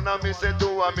 Say 1 and me say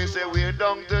 2 and me say we're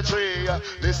down to 3.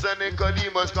 Listen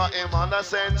Nicodemus got him on a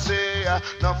sensei.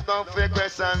 Nuff fake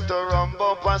question to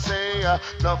rumble passing.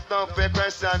 Nuff fake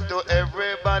question to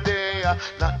everybody.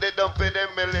 Not the dumpy them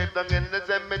me late down in the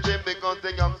cemetery. Because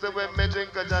the youngsters when me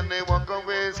drink a Johnny walk a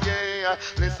whiskey.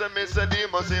 Listen me say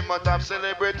Demus in my top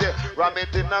celebrity. Ram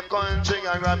it in a country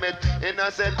and ram it in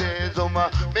a city.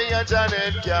 Zuma, me and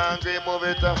Janet can't agree, move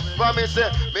it. For me say,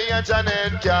 me and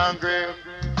Janet can't agree.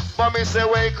 For me say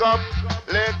wake up,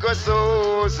 little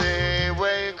Susie,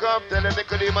 wake up. Tell them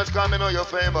Nicodemus come, you know you're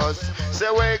famous. Say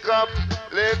wake up,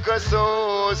 little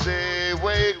Susie,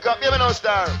 wake up. You know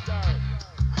star.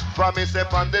 For me say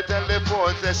on the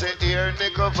telephone, say she hear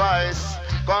Nico voice.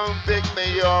 Come pick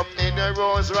me up in a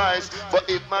Rolls Royce, but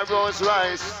if my Rolls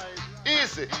Royce,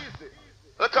 easy.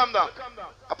 Look, come down,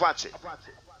 Apache.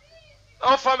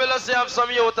 Our family say have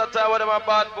some youth at time when them a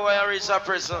bad boy and reach a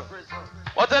prison.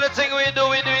 What anything we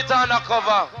do it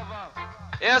undercover.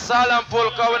 Yes, all and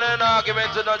pull, cause we don't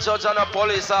argument with no judge and no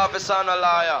police officer and a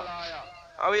lawyer.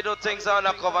 And we do things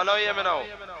undercover. Now hear me now.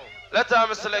 Let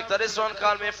time selector. This one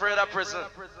call me afraid of prison.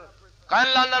 Cause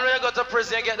in London when you go to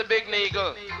prison you get the big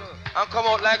eagle and come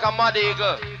out like a mad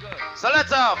eagle. So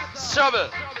let's have Trouble.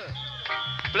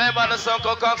 Play by the song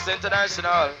called Coxsone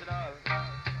International.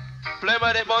 Play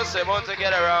by the bounce, want to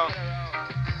get around.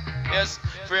 Yes,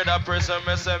 free that prison,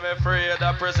 me say me free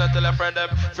that prison. Tell a friend them,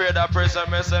 free that prison,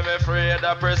 me say me free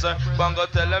that prison. But go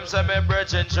tell them, say me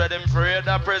brethren, tread him free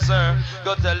that prison.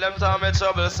 Go tell them, Tommy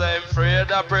Trouble, say him free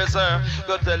that prison.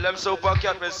 Go tell them, Super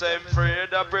Cat, me say him free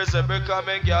that prison. Because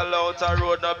me girl out a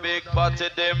road, no big body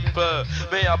dimple.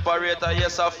 Me operator,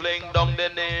 yes, I fling down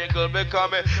the eagle.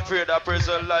 Because me free that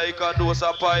prison like a dose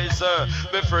of poison.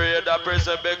 Me free that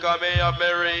prison because me have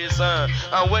me reason.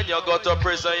 And when you go to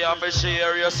prison, you have to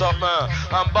share your something.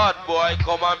 And bad boy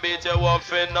come and beat you up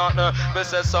for nothing. Me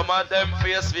say some of them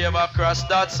face favor crash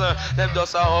that's them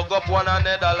just a hug up one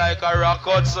another like a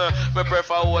rockets. Me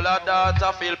prefer all of that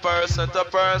to feel person to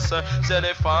person. Say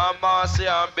the pharmacy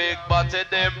and big body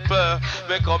dimple.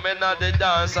 Me come in at the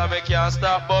dance and me can't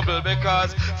stop bubble.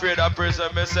 Because free the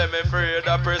prison, me say me free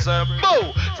the prison.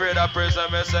 Boo! Free the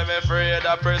prison, me say me free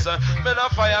the prison. Me no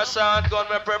fire shotgun,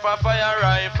 me prefer fire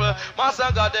rifle.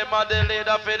 Master got them and the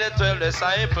leader for the 12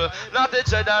 disciples. Not the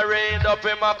cheddar rained up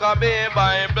in Maccabee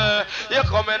Bible. You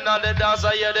come in on the dance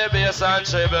and hear the bass and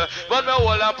treble. But me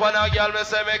hold up on a girl, me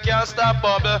say me can't stop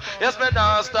bubble. Yes, me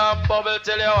don't stop bubble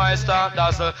till your eyes start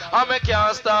dazzle. And me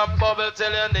can't stop bubble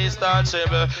till your knees start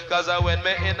tremble. Cause when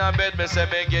me in a bed, me say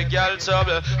me give girl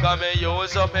trouble. Cause me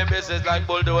use up me business like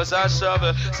bulldozer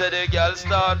shovel. Say the girl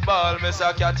start ball, me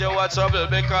say cat you a trouble.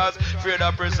 Because free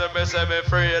the prison, me say me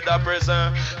free the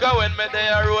prison. Cause when me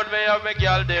there road, me have me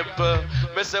girl dimple.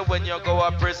 Me say when you go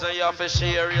to prison, you have to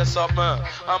share your something.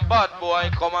 And bad boy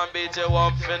come and beat you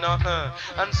up for nothing.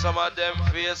 And some of them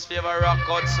face favor rock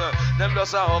cuts. Them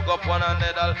just a hug up one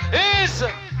another. Easy!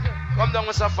 Come down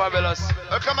with some fabulous.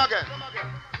 Come again.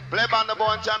 Play band the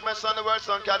born champion son the world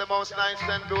song the most nice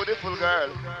and beautiful girl.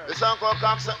 The song called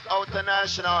Coxsone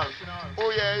International.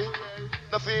 Oh yeah,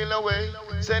 the feel away.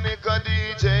 Send it a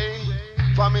DJ.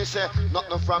 For me say,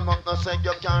 nothing from nothing say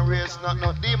you can't raise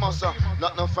nothing. Demus,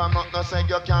 nothing from nothing say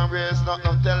you can't raise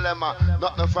nothing. Tell them,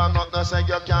 nothing from nothing say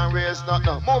you can't raise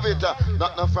nothing. Move it,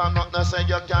 nothing from nothing say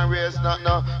you can't raise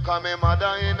nothing. Come me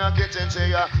mother in the kitchen,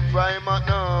 she fry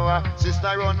no.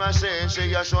 Sister run machine,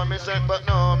 she show me set, but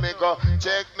no, me go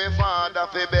check me father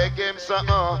fi beg him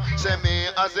something. Say me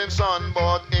as him son,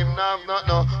 but him have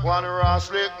nothing. One Ross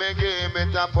lick me give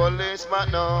it a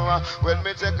policeman no. When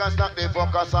me take a stop the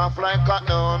focus off like cat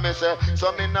no. Me say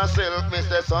some in a silk, me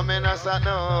say some in a satin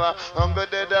no. Hungry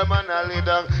dead the man a lead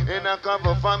down in a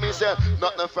cover for me say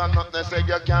nothing from nothing say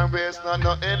you can't raise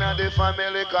nothing in a the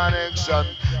family connection.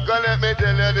 Go let me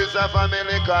tell you this a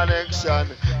family connection.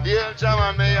 Dear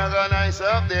Jaman me organize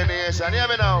up the nation. Hear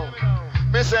me now.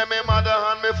 Me say me mother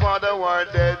and me father were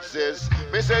dead, sis.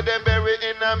 Me say them buried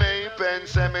in a Maypen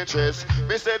cemeteries.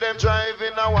 Me say them drive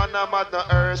in a one of mother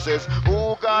hearses.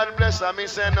 Who God bless her, me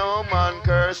say no man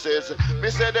curses. Me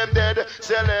say them dead,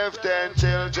 say left 10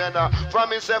 children.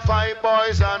 From me say 5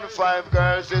 boys and 5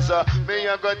 girls, is me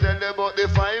a go tell you about the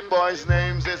 5 boys'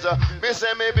 names, is me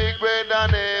say me big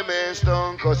brother name is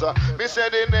Stone Cause me say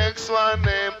the next one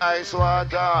name Ice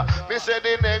Water. Me say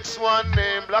the next one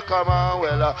name Black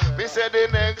Well. Me say the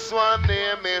next one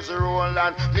name is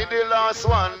Roland. Me the last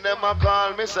one them a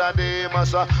call me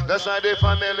Demus. That's why the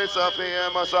family so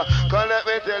famous. Come let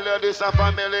me tell you this a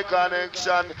family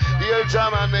connection. Dear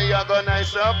Jaman me a go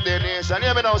nice up the nation.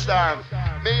 Hear me now, star.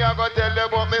 Me a go tell you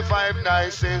about me 5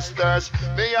 nice sisters.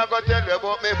 Me a go tell you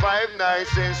about me 5 nice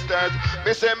sisters.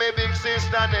 Me say me big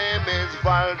sister name is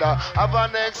Valda. Have a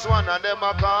next one and them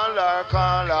a call her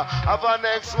Carla. Have a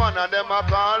next one and them a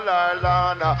call her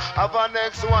Lana. Have a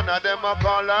next one and them a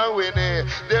call her Winnie.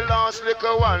 The last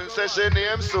little one says she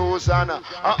named Susanna.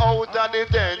 Out of the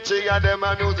 10 she and them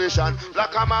a musician.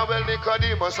 Like I'm a well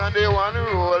Nicodemus and the one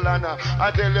Roland.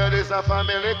 I tell you this a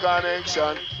family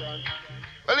connection.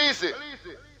 Well easy.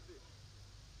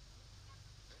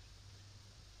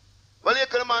 Well, you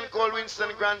can man called Winston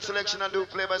Grand Selection and do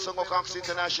play by Songo Cox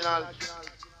International.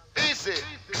 Easy.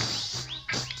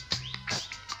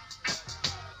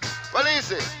 Well,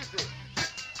 easy.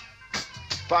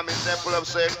 For me, say pull up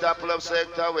sector,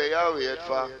 where you wait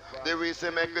for. The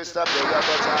reason make me stop you, got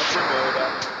to charge you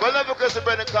murder. Well, never because the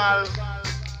brother call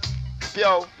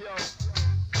Pio.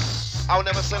 I'll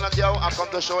never send a girl, I come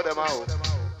to show them out.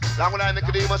 Long when I make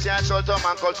the Demus and show to a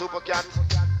man called Super Cat.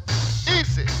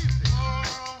 Easy.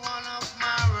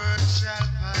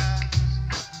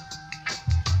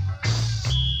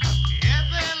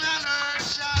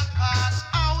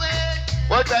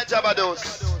 What that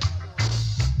Cali-Deuce?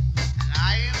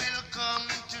 I will come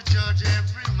to judge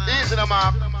every man. Easy the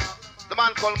Mark. The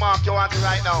man called Mark, you want it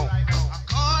right now.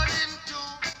 According to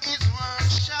his word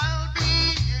shall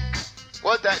be.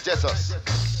 What that Jesus?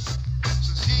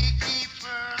 So seek ye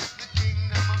first the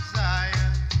kingdom of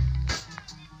Zion,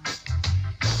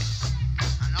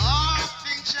 and all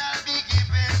things shall be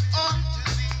given unto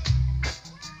thee.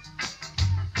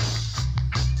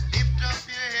 Lift up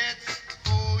your heads,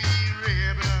 O ye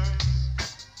rebels,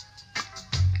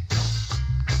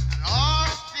 and all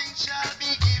things shall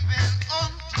be given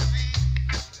unto thee.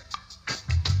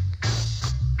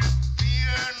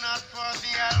 Fear not for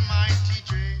the Almighty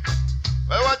dream.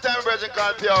 Well, what time version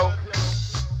called Pio? And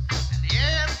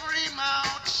every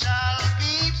mouth shall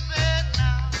be fed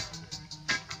now.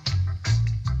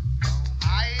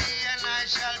 I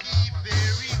shall be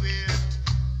very well.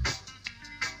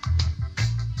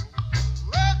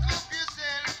 Work up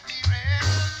yourself, be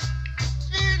rebels.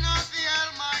 Fear not the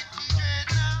Almighty dread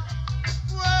now.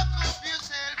 Work up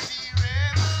yourself, be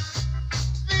rebels.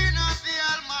 Fear not the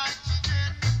Almighty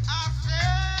dread. I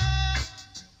said,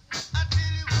 I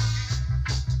tell you what.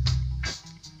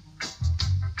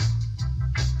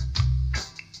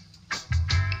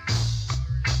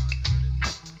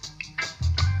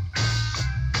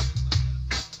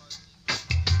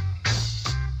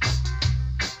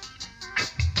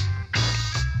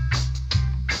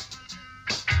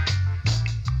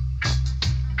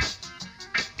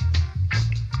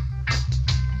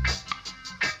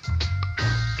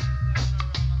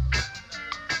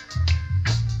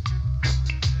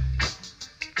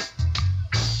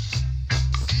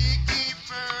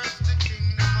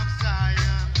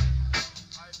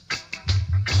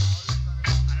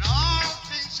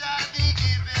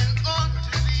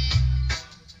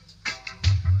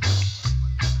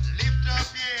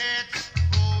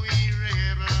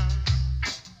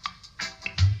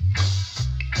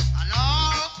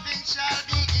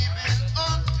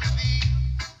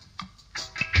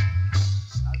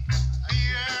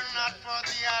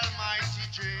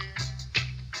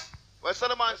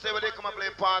 man say, when they come and play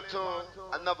part 2,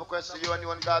 another question you and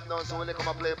you and God knows, so when they come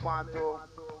and play part 2,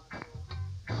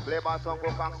 play my song go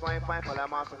Coxsone fine for that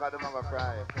master because them never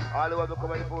cry. All the way to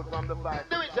cover the food from the fire.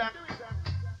 Do it, Jack.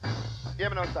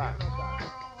 Give me no time.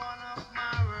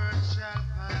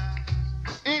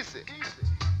 Easy.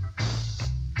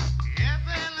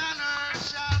 Heaven and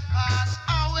earth shall pass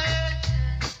away.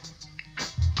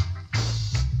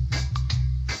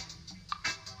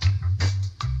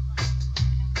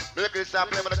 Look at this, I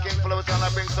play with the King Flowers and I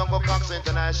bring some go Coxsone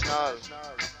International.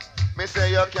 Me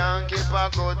say you can't keep a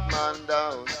good man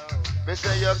down. Me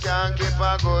say you can't keep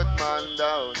a good man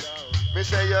down. Me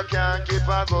say you can't keep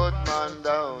a good man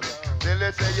down. Till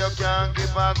they say you can't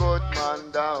keep a good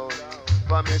man down.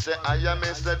 For me say I am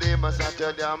Mr. Demus at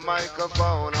your damn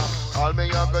microphone. All me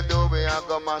you go do, me I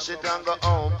go mash it and go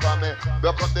home. For me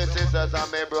broke up the scissors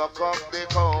and me broke up the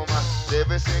comb.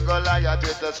 Every single liar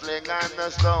with a sling and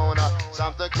a stone.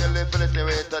 Some to kill the Philistine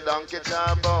with a donkey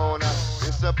bone.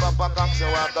 It's a Papa Cox, so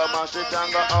I go mash it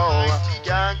and go home.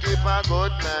 Can't keep a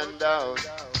good man down.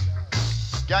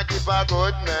 Can't keep a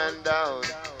good man down.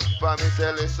 For me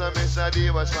say listen Mr.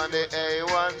 Demus from the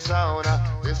A1 sound.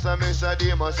 Listen Mr.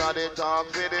 Demus on the talk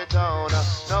for the town.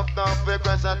 Nuff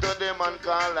request to the man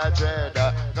called a dread.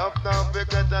 Nuff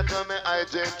request to me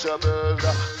hygiene troubles.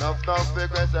 Nuff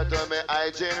request to me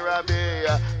hygiene rabbi.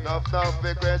 Nuff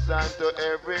request to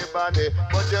everybody.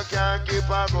 But you can't keep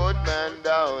a good man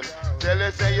down. Tell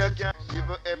you say you can't.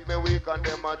 Even if me weak and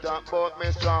them a talk about me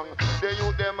strong. The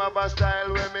youth them have a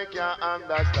style where me can't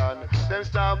understand. Them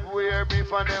stop wear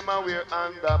beef and them a wear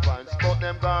underpants. But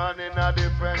them gone in a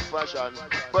different fashion.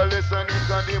 But listen, it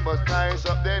can they must nice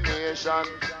up the nation.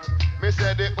 Me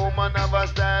say the woman have a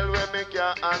style where me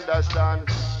can't understand.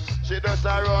 She does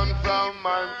a run from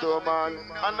man to man.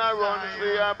 And a run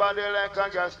free her body like a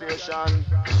gas station.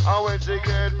 And when she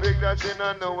get big that she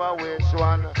don't know which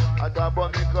one. I talk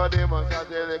about me cause they must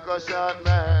have a little short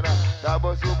man. That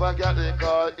was super cat they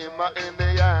call him a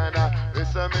Indiana.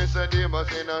 Listen me say they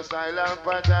must in a silent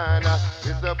pattern.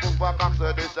 It's a Papa Cox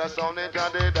so this a sound it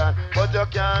and they done. But you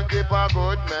can't keep a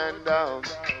good man down.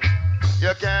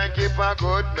 You can't keep a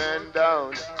good man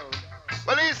down.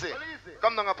 Well easy.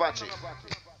 Come down Apache.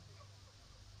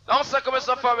 Don't say come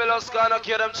Mr. Fabulous, gonna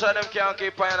kill them, try them can't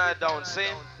keep paying it down, see?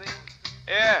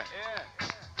 Yeah.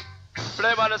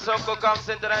 Play by the Soko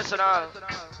Coxsone International.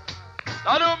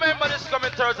 Now do remember this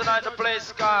coming Thursday night, the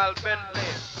place called Bentley.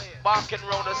 Barking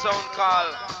round the sound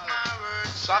called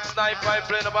Cox 95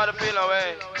 playing about the field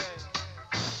away.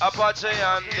 Apache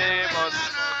and Demus.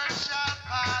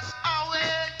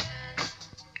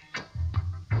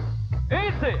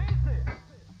 Easy.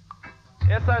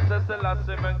 Yes, I say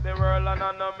Selassie make the world and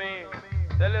I know me.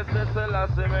 Tell you say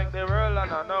Selassie make the world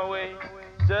and I know way.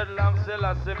 Dreadlocks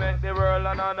Selassie make the world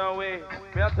and I know way.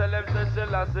 Me I tell them say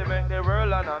Selassie make the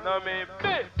world and I know me.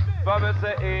 For me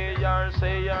say hey yarn,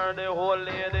 she yarn the whole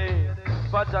lady.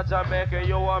 For Jaja make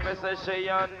you want me say she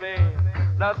and me.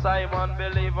 That's Simon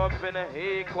believe up in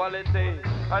equality.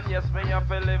 And yes, me have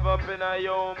to live up in a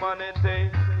humanity.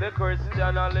 The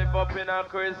Christian I live up in a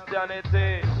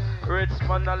Christianity. Rich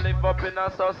man I live up in a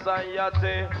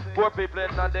society. Poor people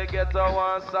in the ghetto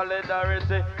want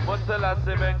solidarity. But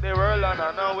Selassie make the world and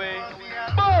I know way.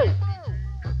 Boom!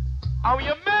 How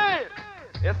you mean?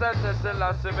 Yes, I say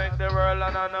Selassie make the world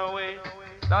and I know way.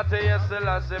 Not yes,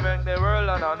 Selassie make the world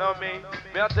and I know me.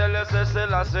 Me I tell you, say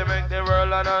Selassie make the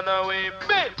world and I know we.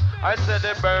 Me! I say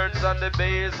the birds and the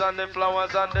bees and the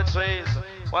flowers and the trees.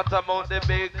 What about the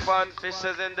big fun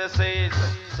fishes in the seas?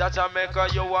 Jaja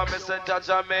make you want me, say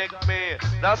Jaja make me.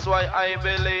 That's why I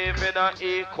believe in a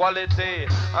equality.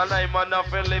 And I'm enough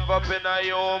to live up in a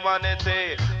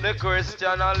humanity. The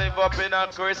Christian I live up in a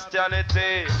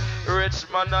Christianity. Rich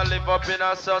man I live up in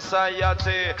a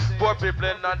society. Poor people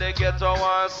in the ghetto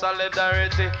want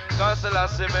solidarity. Cause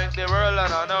Selassie make the world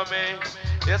and I know me.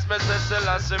 Yes, me say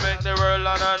Selassie make the world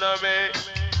and I know me.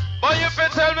 But you can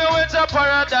tell me where's your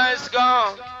paradise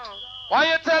gone? Why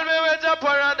you tell me where's your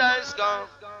paradise gone?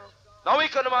 Now we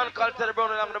can the man called Teddy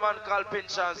Brown and the man called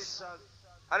Pinchers.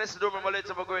 And it's the room of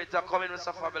later for great to come in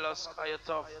Mr. Fabulous. Are you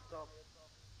tough?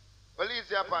 Well,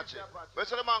 easy Apache. But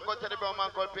so the man called Teddy Brown, man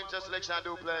called Pinchers selection I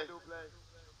do play.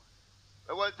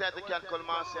 The world time the cat called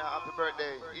Marcia, happy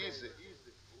birthday. Easy.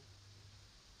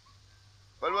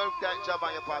 Well time job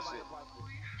on your posse.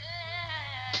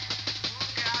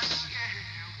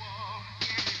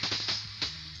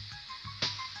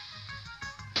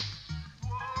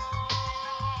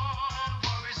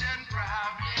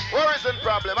 Worries and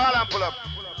problem, all I'm pull up.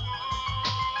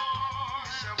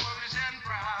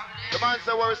 The man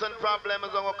say worries and problems,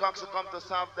 is when Coxsone come to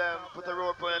solve them, put a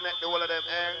rope on the neck, the whole of them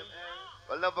end.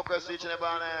 Well, love request each and every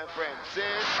one of our friends. See?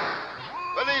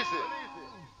 Well, easy.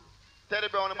 Teddy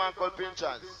Brown, a man called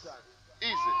Pinchers.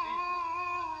 Easy.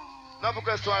 Love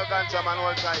request to our ganja man,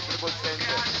 all time to the good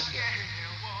center.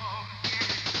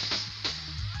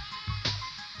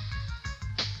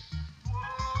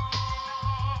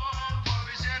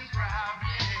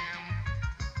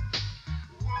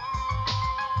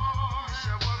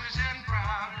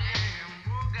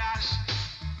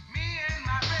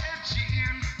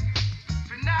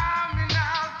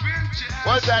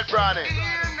 What's that, Brownie?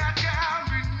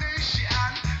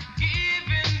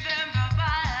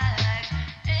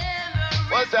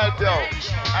 What's that, Joe?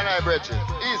 And I bet you.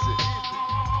 Easy.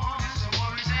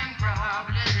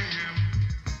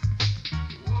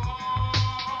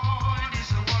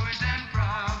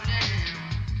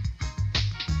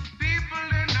 People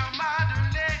in the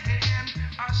motherland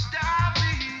are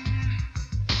starving.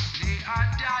 They are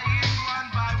dying one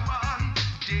by one.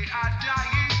 They are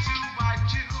dying two by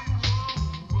two.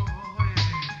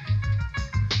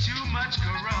 Too much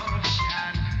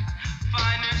corruption.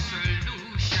 Find a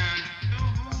solution.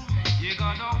 You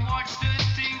gotta watch the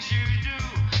things you do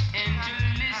and to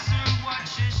listen what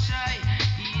you say.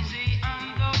 Easy on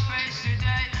the face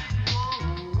today.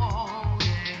 Whoa,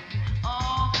 yeah.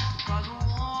 Oh, 'cause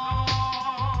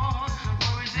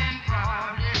worries and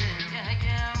problems. Yeah,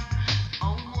 yeah. Oh,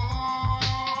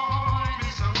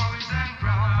 these are worries and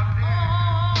problems.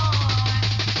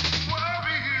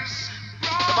 Worries.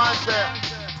 Come on, sir.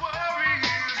 Worries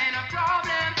ain't a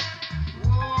problem.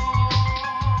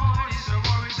 Whoa, these are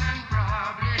worries and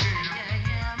problems. Yeah,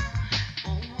 yeah.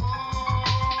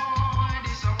 Oh,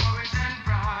 these are worries and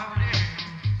problems.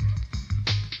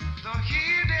 The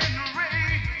hidden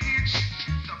rage,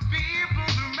 the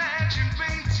people imagine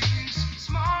paintings.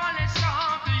 Small and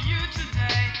soft to you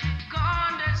today.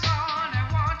 Gone, that's all I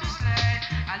want to say.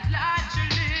 I'd like to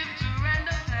live to end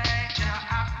the day.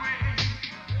 Yeah, I pray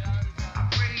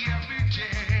every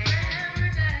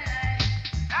day.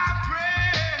 I pray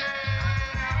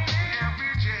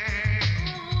every day.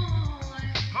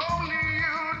 Only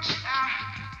you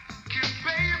can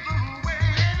pave the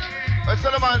way. What's the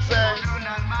man say? Down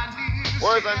on my knees,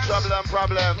 Words and trouble and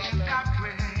problem. I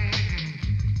pray.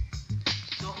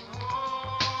 So,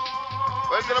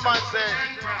 What's the man say?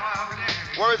 problem.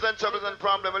 Worries and troubles and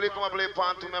problems. Will you come and play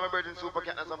part two? Remember, Virgin Super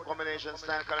Cat and some combination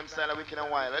style. Call him style a week in a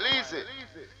while. Easy.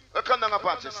 We'll come down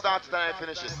Apache. Start it and I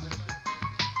finish it.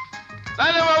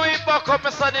 Anyway, we back up,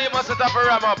 Mr. Demus, it up a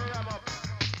ram up.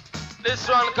 This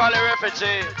one called a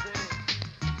refugee.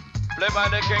 Play by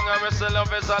the king and Mr.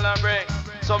 Love is all I bring.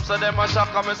 Some say them a shock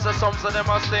and Mr. Some say them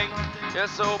a sting.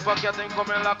 Yes, super cat him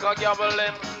coming like a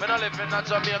gambling. Me no live in a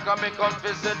Jamaica, me come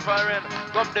visit foreign.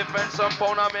 Come defend some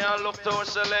pound and me and look to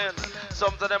shilling.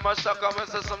 Some say them a shock and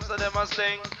Mr. Some say them a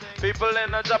sting. People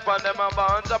in a Japan, them a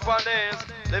born Japanese.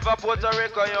 Live a Puerto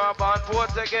Rico, you a born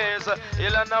Portuguese.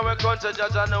 Ill and our country,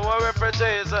 judge and no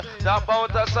refugees. That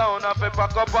bout a sound, if it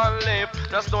pack up and leave.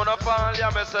 The stone of fall,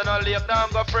 yeah, me say no leave, now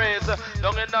go freeze.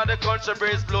 Down in the country,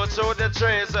 breeze blow through the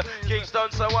trees. Kingston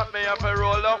say what me have to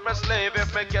roll up my sleeve.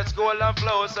 If me catch gold and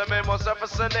flow, say me must have a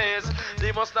sneeze.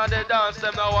 They must not they dance,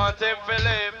 them no want him to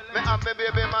live. Me have me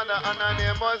baby mother and her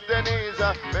name was Denise.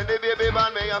 When the baby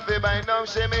born, me have to buy now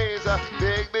chemise.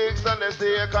 Big Sunday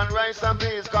steak and rice and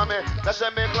peas. Come here, that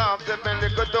shall me clocks if me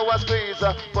liquor to a squeeze.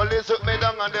 Police took me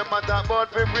down and them matter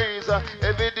about for freeze.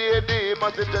 Every day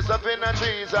must be dressed up in a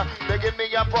trees. Begging me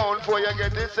a pound for you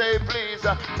get it say please.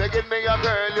 Begging me a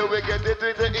girl you will get it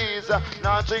with the ease.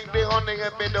 Now drink the honey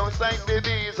if me don't sign the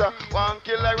bees. One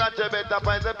killer rat you better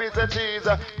find a piece of cheese.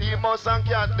 The mouse and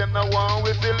cat them no one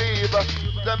with believe.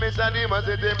 The Mr. Demus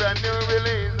is a brand new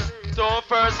release. Two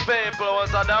first people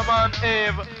was Adam and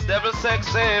Eve. Devil sex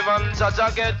save and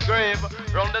Jaja get grave.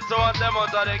 Round the two of them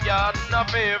out of the garden of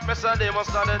Eve. Mr.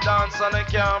 Demus on the dance and they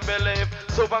can't believe.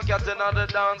 Super Cat in on the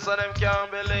dance and them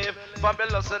can't believe.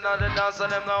 Fabulous in on the dance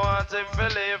and them no want him to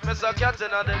leave. Mr. Cat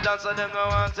in on the dance and them no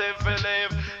want him to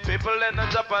leave. People in the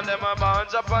Japan, them are born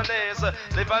Japanese.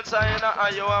 Live in China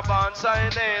and you are born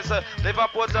Chinese. Live in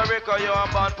Puerto Rico, you are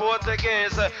born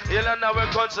Portuguese. Here in our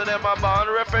country, them are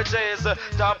born refugees.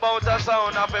 Talk about a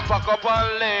sound of a pack up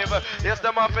and leave. Yes,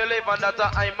 them have to live and that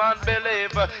I man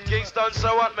believe. Kingston,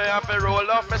 so what me have to roll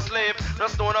off my sleeve. No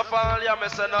stone of fall, yeah, me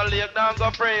say no lake down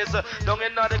go freeze. Down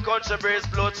in the country, breeze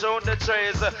blow through the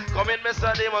trees. Come in,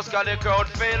 Mr. Demus, cause the crowd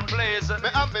feel please. Me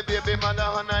have me baby mother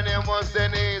and her name was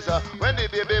Denise. When the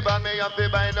baby born, me have to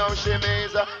buy now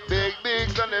chemise. Big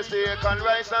Sunday steak and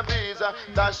rice and peas.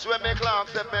 That's when me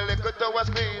clocks if me liquor to a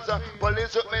squeeze.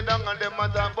 Police took me down and them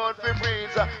matter about for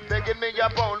freeze. Begging me a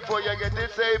pound before you get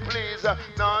it, say please.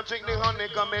 Now drink the honey,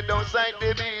 come me don't sight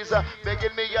the bees.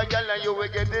 Begging me a gal and you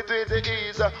will get it with the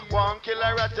ease. One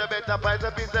killer rat, you better buy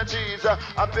a piece of cheese.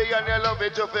 I pay and you love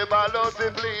it, you feel ball out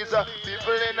to please.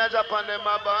 People in Japan, them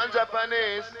are born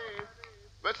Japanese.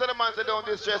 But so the man say don't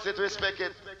distress it, respect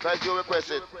it, like you request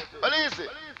it. Well, easy.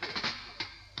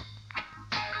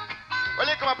 Well,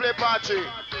 you come and play part 3.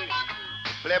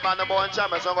 Play by the Born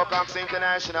Champions, song of Coxsone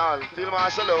International. Field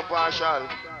Marshal, Low Partial.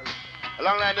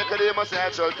 Along line the Demus,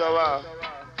 Natural Tower.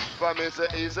 For me say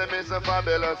easy, me say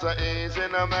fabulous, so easy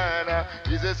no man.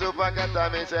 Easy super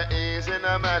cat, me say easy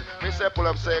no man. Me say pull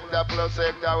up sector,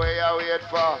 where you wait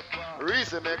for.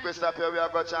 Reason make we stop here, we are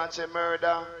going to chance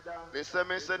murder. Listen,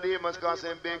 Mr. Demus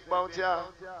causing big bout ya.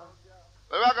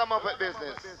 Well, welcome up at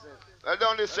business. Well,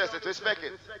 don't distress it, respect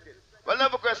it. Well,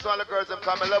 love request to all the girls them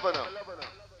come and love them.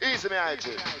 Easy me,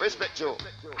 IG. Respect you.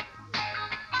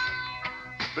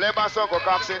 Play by Sonko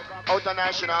Coxsone,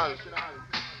 International.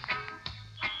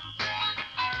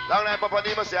 Long night, Papa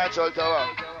Demus, say I told Tower.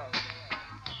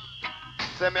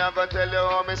 Say me, I'm gonna tell you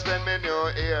how me spend me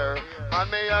new year. Man,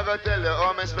 me, I'm gonna tell you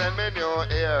how me spend me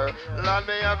new year. Lord,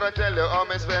 me, I'm gonna tell you how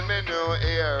me spend me new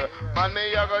year. Man,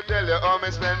 me, I'm gonna tell you how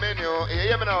me spend me new year.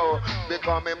 Hear me now.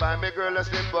 Because me buy me girl a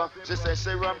slipper. She say she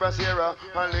run brassiera.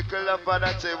 And little of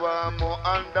that she want more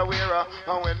underwear.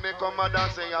 And when me come a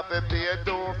dance, I have to pay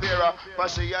 2 fairer. But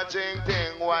she a drink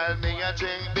thing while me a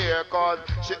drink beer. Cause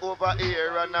she over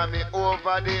here and me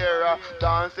over there.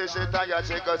 Dance she tired,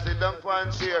 she go sit down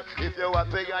and cheer. If you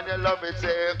happy and you love it,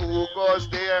 say who goes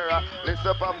there?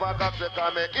 Listen, Papa Coxsone,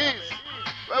 come me east.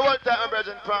 Well, one time,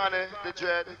 Brethren Pani, the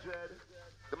dread.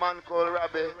 The man called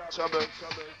Rabbi, Trouble.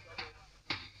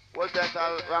 What's that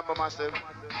called Rambo Massive?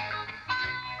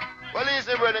 Well, he's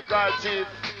the brother called Chief.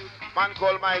 Man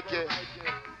called Mikey.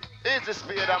 He's the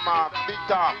Speed and Mark. Big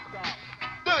talk.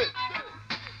 Do it.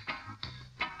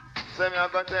 Say me,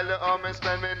 I'm gonna tell you how me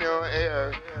spend me new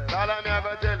year. Lord, me, I'm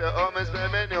gonna tell you how me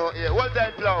spend me new year. What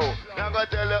time blow? Me, I'm gonna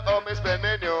tell you how me spend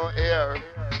me new year.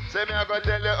 Say me, I'm gonna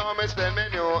tell you how me spend me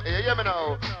new year. Hear me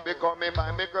now. Because me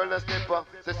buy me girl a slipper.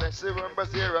 She say she run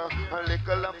brassiera. And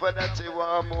little of that she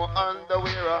want more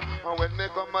underwear. And when me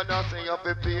come a dance, you have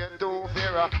to pay 2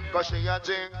 fairer. Cause she a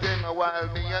drink thing while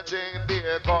me a drink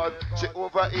beer. Cause she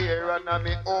over here and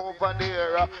me over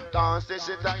there. Dance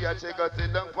she tired, she got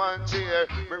sit down on chair.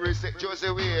 Me receipt Josie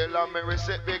Wheel and me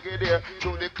receipt Biggie there.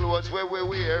 Through the clothes where we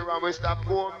wear and we stop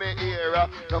going me here. None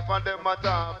of them a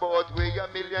talk about we a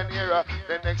millionaire.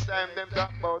 The next time them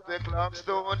talk about the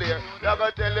Coxsone there. I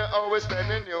gotta tell you how we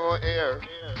spending new year.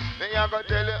 Me I gotta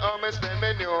tell you how me spend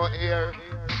me new year.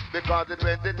 Because the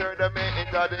 23rd of May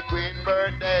it's the Queen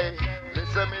birthday.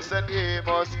 Listen, Mr.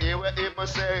 Demus, hear what he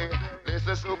must say.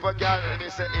 Listen, Super Gal,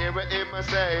 listen, hear what he must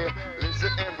say. Listen,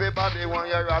 everybody want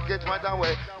your rocket right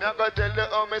away. Me I gotta tell you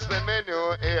how me spend me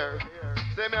new year.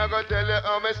 Say me I gotta tell you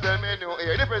how me spend me new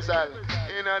year. Different style.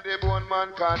 Inna the Bone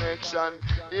Man connection.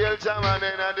 Hail Jaman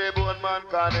inna the Bone Man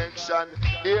connection.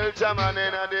 Hail Jaman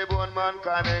inna the Bone Man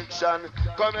connection.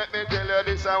 Come let me tell you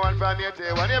this one from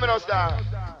 81. Hear me now, star.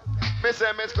 Me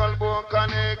say me skull bone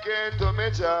connected to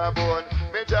me jawbone.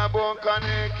 Me jawbone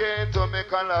connected to me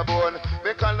collarbone.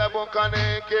 Me collarbone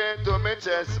connected to me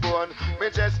chest bone. Me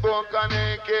chest bone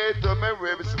connected to me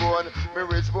ribs bone. Me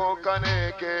ribs bone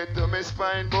connected to me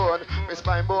spine bone. Me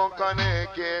spine bone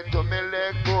connected to me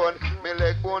leg bone. Me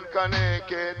leg bone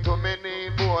connected to me knee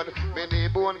bone. Me knee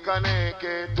bone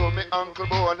connected to me ankle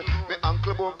bone. Me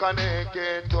ankle bone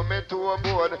connected to me toe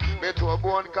bone. Me toe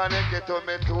bone connected to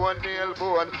me toenail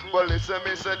bone. But listen,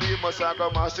 Mr. Demus, I go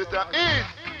mash it up. Eat!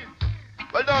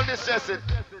 Well, don't distress it.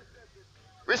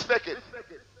 Respect it.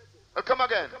 Well, come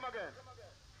again.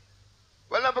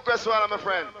 Well, not request one of my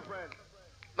friend.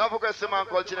 Not request a man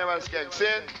called General Skeng. See?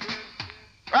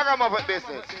 I got up at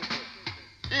business.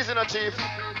 Easy no chief.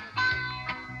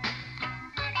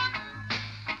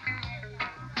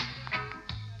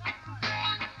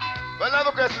 Well, not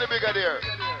request the brigadier.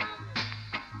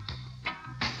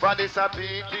 For this a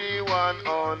PT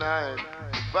 109.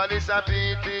 For this a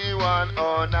PT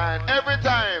 109. Every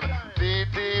time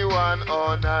PT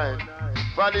 109.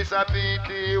 For this a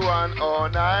PT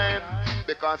 109.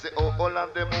 Because the all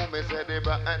of the move, me say the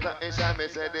bright and the shine, me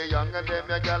say the young and them,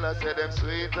 your gala say them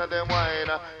sweet and them wine.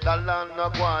 Dollar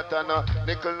no quarter, no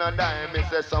nickel no dime. Me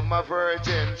say some are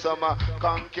virgin, some are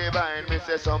concubine. Me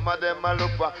say some of them are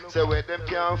look for, say where them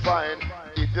can't find.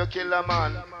 If you kill a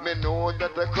man, me know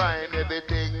that a crime.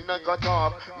 Everything not got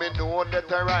off, me know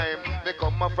that a rhyme. Me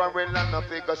come up from real and no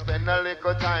figure spend a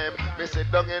little time. Me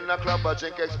sit down in a club and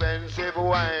drink expensive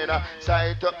wine.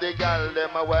 Sight up the gal, them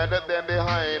a wind up them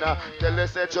behind. Tell you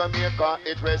say Jamaica,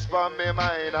 it rests from me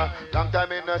mind. Long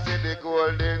time in the city,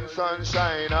 golden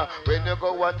sunshine. When you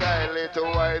go a tile,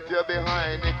 little wife you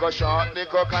behind. Nico short,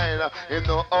 Nico kind. You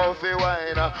know how to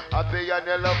wine. Happy and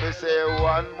you love me, say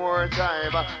one more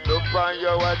time. Look on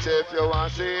your watch if you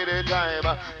want to see the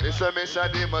time. This is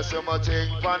Mr. Demus, you must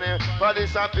think funny. But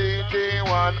it's a PT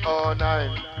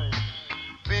 109.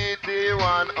 PT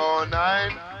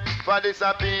 109. But it's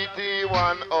a PT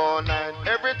 109.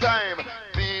 Every time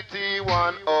PT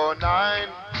 109.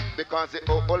 Because the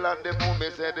old and the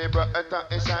movie say they brought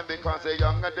it shine. Because the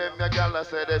younger them your gala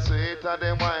say the sweeter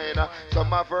them wine.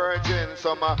 Some are virgin,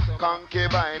 some are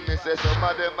concubine. Me say some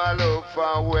of them I look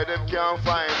for where them can't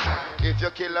find. If you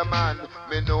kill a man,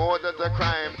 me know that's a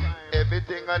crime.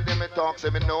 Everything I do me talk, say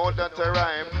me know that a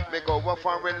rhyme. Me go a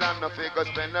foreign land, no figure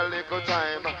spend a little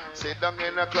time. Sit down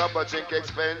in a club or drink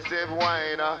expensive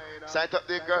wine. Sight up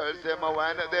the girls, them a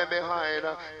wine at them behind.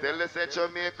 Tell us that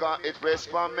Jamaica, it rests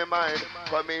from me mind.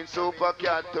 Come in super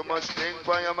cat, too much thing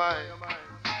for your mind.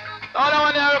 All I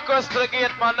want to request to the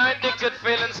gate man, I addicted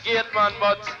feelings gate man,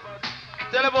 but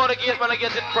tell about the gate man, I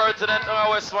get it pertinent on our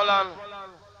Westmoreland.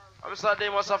 I'm sorry they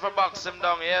must have to box him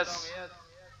down, yes.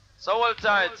 So hold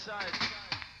tight.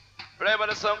 Play by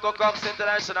the song called Coxsone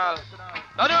International.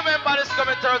 Now do remember this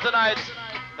coming Thursday night.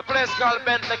 The place called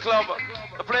Bentley Club.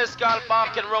 The place called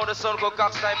Barking Road, the song called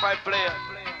Coxsone 95 player.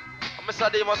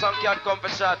 Mr. Demus and Cat come for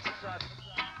shot.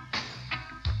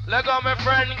 Let go my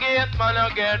friend gate, man,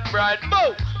 I get bright.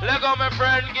 Boo! Let go my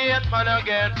friend gate, man, I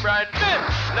get bright. Bim!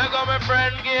 Let go my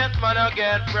friend gate, man, I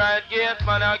get bright. Gate,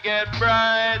 man, I get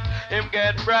bright. Him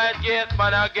get bright, gate,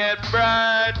 man, I get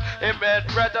bright. Him get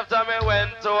bright after me went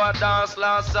to a dance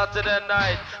last Saturday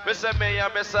night. Me say me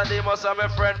and Mr. Demus and my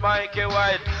friend Mikey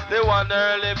White. They one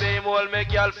early beam hold me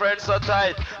girlfriend so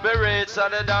tight. Me reach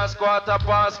on the dance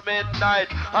midnight.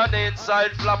 And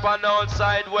inside flap and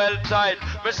outside well tight.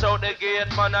 Me shout the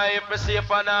gate, man, if me safe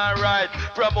and alright.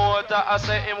 Promoter, I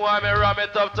say him want me ram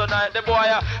it up tonight. The boy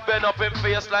been up in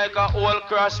face like a old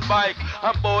crash bike.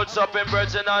 And boats up in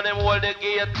Virgin and him hold the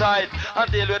gate tight.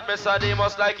 And deal with Mr.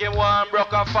 Demus like him want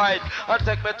broke a fight. And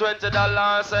take me $20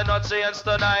 and say no change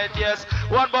tonight, yes.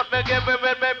 One but me give him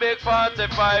with me big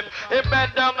 45. He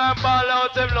bend down and ball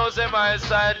out, him losing my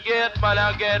side. Gate man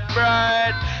I get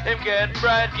bright. Him get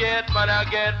bright, gate man I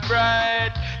get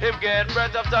bright. Him get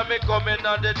bright after me coming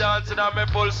on the dancing and me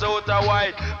full suit of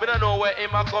white. Me don't know where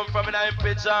him a come from in him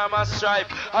pyjama stripe.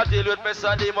 I deal with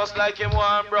Mr. Demus like him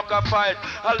want broke a fight.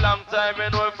 A long time me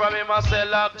know him from him a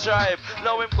sell up tribe.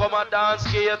 Now him come a dance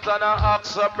gate and a act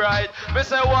so bright. Me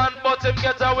say one but him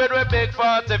get away with big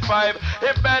 45.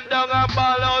 Him bend down and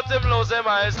ball out, him losing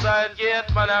my side.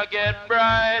 Gate man I get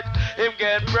bright. Him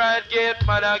get bright, gate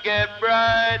man I get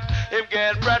bright. Him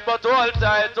get bright but hold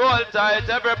tight,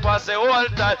 every posse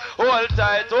hold tight, hold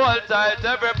tight, hold tight,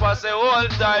 every posse hold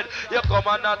tight. You come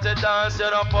and not to dance, you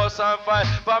don't fuss and fight.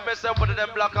 But me say one of them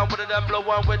black and one of them blue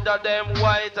and with the them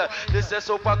white. This is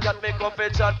super cat make up a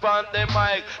chat pan the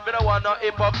mic. Me no want no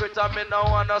hypocrite and me no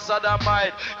want no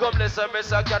sodomite. Come listen,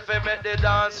 Mr. Cat fi make the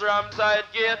dance ram tight.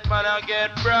 Gate man I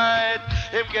get bright.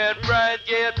 Him get bright,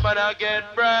 gate man I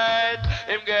get bright.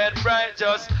 Him get bright,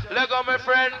 just let go my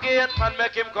friend gate man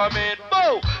make him come in.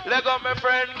 Boo! Let go my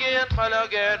friend gate man I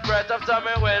get bright. After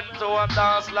me went to a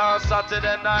dance last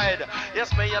Saturday night.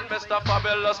 Yes, me and Mr.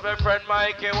 Fabulous, my friend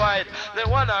Mikey White. They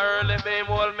wanna early beam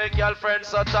hold me girlfriend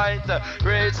so tight.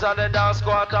 Reach on the dance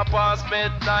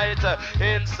midnight.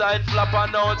 Inside flap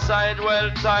and outside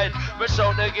well tight. Me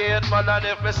shout the gate man and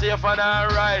if me safe and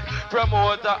alright.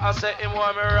 Promoter, I say him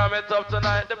want me ram it up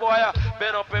tonight. The boy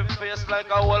been up in face like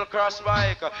a whole crash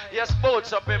bike. Yes,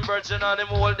 boats up in Virgin and him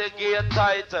hold the gate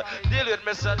tight. Deal with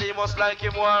Mr. Demus like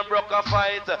him want broke a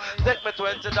fight. Take me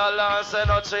 $20 and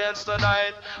no change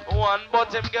tonight. One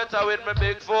but him get away with me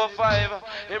big 4-5.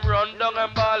 Him run down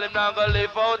and ball, him now go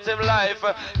live out him life.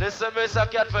 Listen, Mr.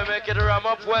 Cat for make it ram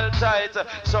up well tight.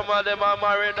 Some of them are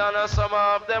married and some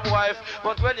of them wife.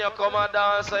 But when you come and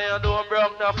dance and you don't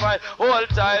broke no fight. Hold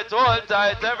tight,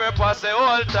 every posse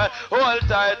hold tight, hold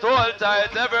tight, hold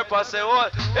tight, every posse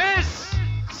hold. Is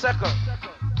second.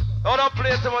 Don't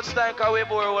play too much time because we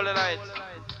bore all the night.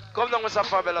 Come down, Mr.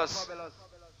 Fabulous.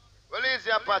 Well,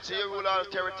 easy Apache, you rule all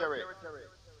territory.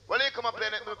 Well, you come and play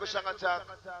that Milko Shang Attack.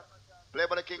 Play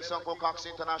by the King Song called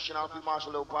Coxsone International, Field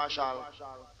Marshal Low Partial.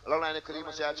 Along line the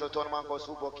Kalima say I show tournament called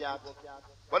Super Cat.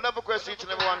 But never question each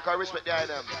and every one because respect the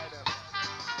item.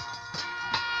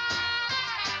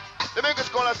 The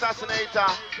biggest called Assassinator.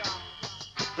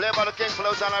 Play by the King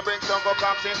Flows and I bring song called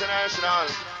Coxsone International.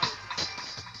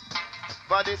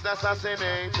 But this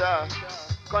Assassinator.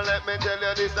 Come let me tell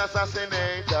you this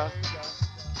Assassinator.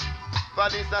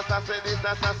 But this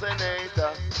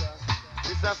assassinator.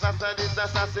 This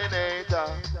assassinator.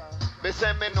 Me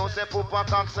say me know say Papa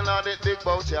Coxsone on it big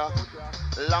bout ya.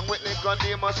 Long with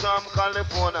Demus from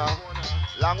California.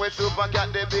 Long with Super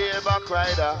Cat the baby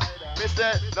rider. Me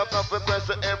say look up request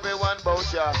to everyone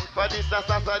bout ya. But this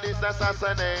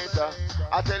assassinator.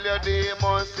 I tell you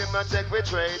Demus him not check with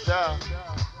traitor.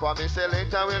 For me say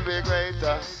later will be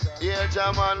greater. Here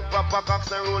German Papa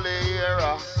Coxsone rule the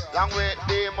era. Long with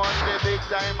Demus the big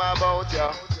time about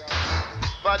ya.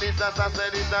 But this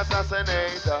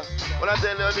assassinator. When I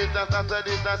tell you this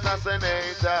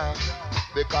assassinator.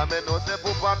 Because me know say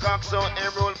Papa Coxsone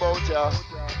him rule bout ya.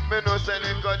 Me know say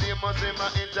Demus him a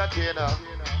entertainer.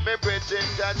 Me bridging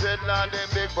that dreadlord them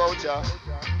big bout ya.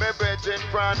 Me bridging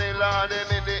Pranny Lord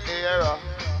them in the era.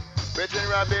 Bridging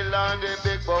Rabbi Lord them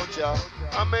big bout ya.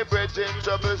 And me bridging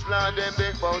Troubles Lord them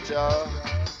big bout ya.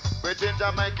 Bridging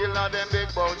Jamaica Lord them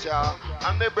big bout ya.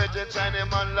 And me bridging China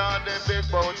Man Lord them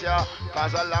big bout ya.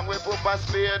 Cause along with Papa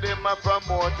Spade him a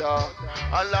promoter.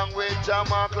 Along with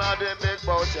Jamark Lord them big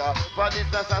bout ya. For this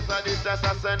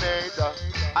assassinator.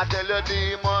 I tell you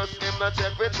Demus him not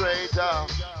check with traitor.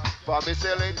 For me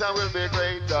say later will be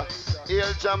greater.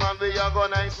 Hail Jaman we a go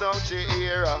nice out the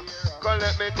era. Come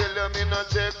let me tell you me no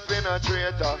check for no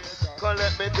traitor. Come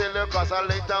let me tell you cause a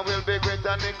later will be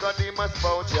greater. Demus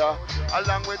bout ya.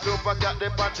 Along with Super Cat the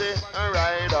Patchy and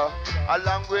Rider.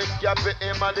 Along with Cappy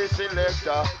him a the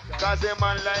selector. Cause him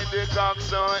a like the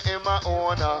Coxsone him a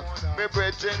owner. Me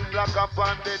bridging black up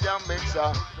on the damn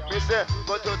mixer. Me say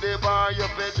go to the bar you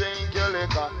fi drink your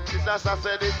liquor. This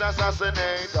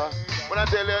assassinator. When I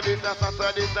tell you this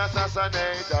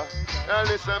assassinator. And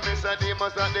listen me say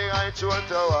Demus at the high throne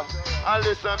tower. And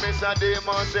listen me say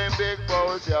Demus in big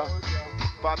boat ya.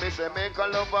 For me say make a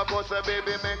love about say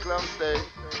baby make love stay.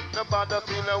 No bother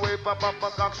feel away Papa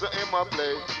Coxsone him a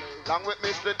play. Long with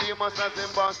Mr. Demus as him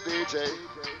boss DJ.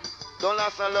 Don't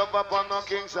last a love upon no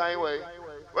King's Highway.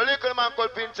 Well little man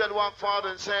called Pinchel walk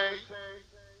forward and say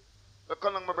look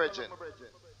along my bridging.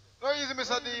 No easy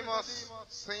Mr. Demus,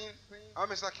 sing, and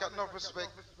Mr. Cat, no respect.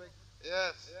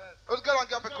 Yes. Let's go and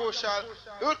get a crucial.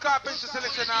 You'll call Pinchel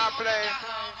selection and play.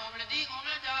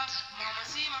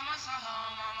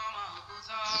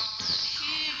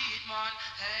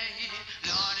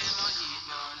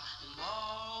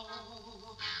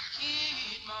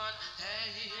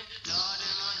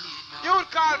 You'll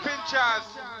call Pinchers.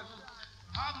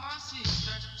 My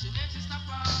sister, she let you stop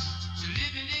her. She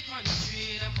live in the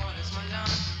country, the forest my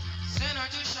land. Send her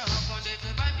to shop one day to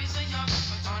buy piece of yum.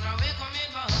 On her way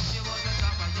coming back, she was a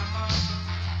top of your mom.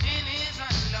 In his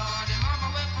hand, Lord, the mama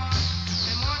weapon.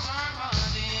 The motor her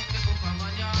body, the book of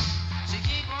one yum. She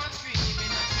keep on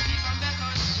screaming and she keep on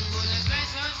beckoning. Goodness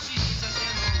gracious, Jesus, you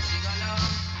know she got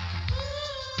love.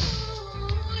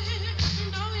 Ooh,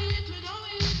 don't eat me,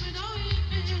 don't eat me, don't eat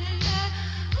me, yeah.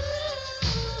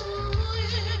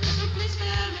 Please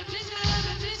spare me, please spare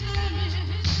me, please spare me.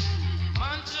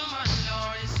 Man to man,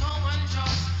 Lord, is so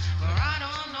unjust. For I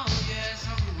don't know, yes,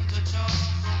 who to trust.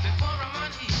 Before a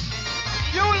man eat me,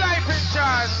 You like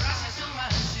Pinchers. ashes to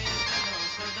ashes, the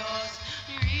dust to dust.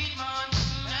 Read man,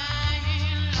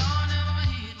 Lord, never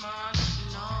heed man.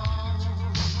 No,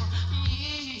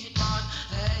 heed man,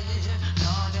 hey,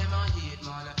 Lord, never heed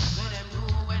man. Where them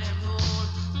do,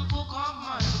 cook up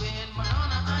man with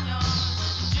banana and yam.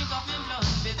 Drink up in blood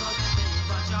because it's been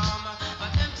for jam.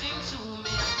 But them things to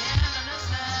me, I can't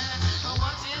understand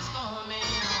what is going on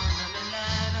in the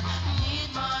land. Heed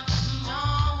man, no,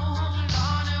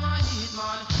 Lord, never heed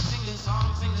man. Sing this song,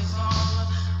 sing this song.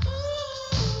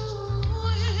 Ooh,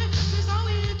 please don't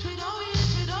eat me, don't eat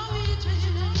me, don't eat me,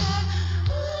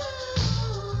 yeah.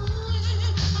 Ooh,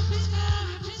 please spare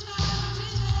me, please spare me,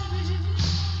 please spare me.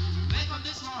 Wake up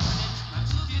this morning, my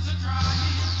two kids are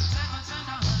crying. $7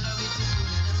 with you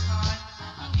in the sky.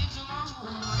 I give to my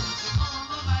woman, she come and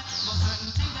go back. But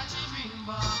certain things that she bring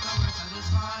back, I won't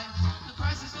satisfy. The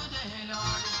price is today,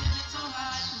 Lord, is getting so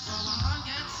high. So a man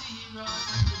gets serious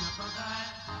and give up a guy.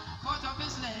 Caught up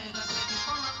his leg, I said it's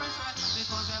for a fresh ride.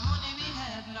 Because the money we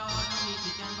had, Lord, no need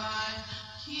we can buy.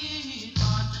 Heat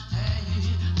man, hey,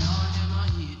 Lord, never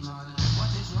heat man.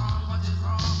 What is wrong, what is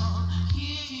wrong?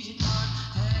 Heat man,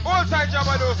 hey. All time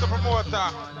Jabba-Deuce the promoter.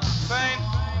 Saying,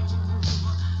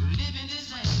 Living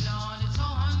this way, Lord, it's so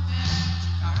unfair.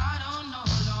 I don't know,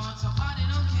 Lord, somebody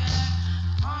don't care.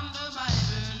 On the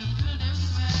Bible, will them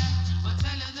swear. But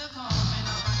tell us the coming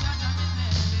of a judge of his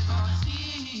name. Because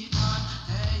heat man,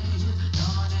 hey,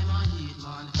 Lord, them a heat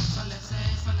man. So let's say,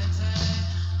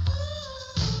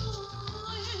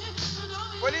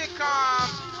 when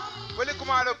he come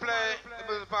out to play,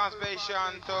 the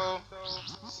participation to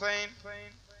saying,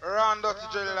 Round up to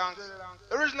Dreadlocks.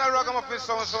 Original ragamuffin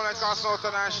sound like Coxsone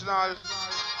International.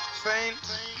 Saying,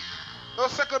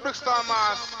 those second Brixton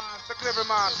mass, the clever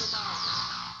mass.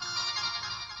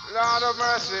 Lord of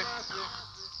mercy.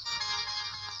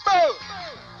 Boom!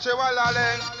 Chihuahua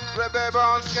Rebbe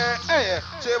Bounce, hey,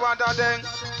 Chihuahua Ding,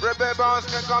 Rebbe Bounce,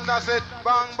 come that's it,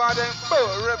 bang bading, boo,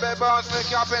 Rebbe Bounce,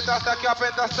 carpenter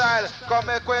style, come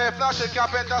make way, flash it,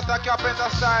 carpenter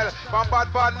style, one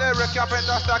bad lyric,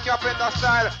 carpenter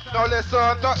style, now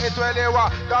listen to it when you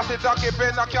want, that's it,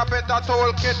 keeping the carpenter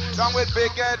toolkit, down with big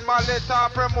head,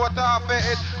 malita, promoter, for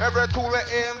it, every tool we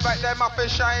invite them up to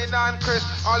shine and crisp,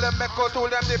 all the metal tool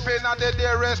them depend on the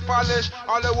dearest polish,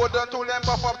 all the wooden tool them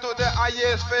buff up to the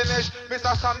highest finish.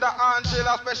 Mr. Sandra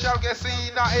Angela special guest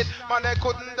in it. Man, they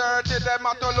couldn't dirty them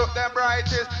to look them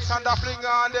brightest. Sandra fling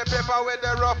on the paper with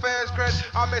the roughest grit.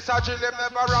 And Mr. Jill them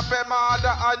never rap a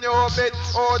mother a new bit.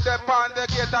 Oh, the pan the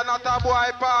gate and not a boy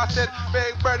pass it.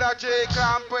 Big brother J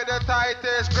clamp with the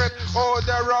tightest grip. Oh,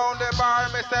 the round the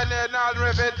bar, Mr. Nenal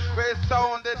Rivet. We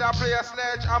sounded a play a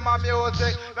sledge and my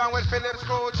music. Long with Philip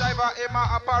Screwdriver, him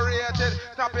a operated.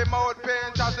 Snap him out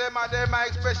paint as him a the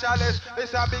mic specialist.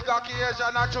 It's a big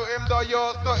occasion and to him do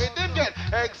use to it. Him get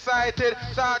excited,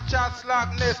 start chat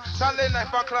slackness. Standing like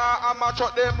a claw, I'm a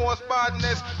truck the most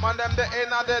badness. Man them the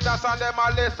end of the dance and them a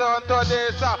listen to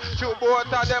this. Two both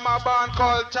of them a band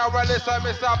culture. Well listen,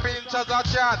 Mr. Pinch as a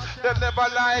chat. Them never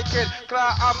like it.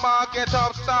 Claw and ma get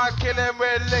up, start kill him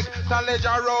with lick. Stanley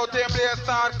Jar wrote him, play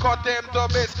start cut him to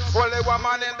bits. Only one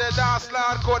man in the dance,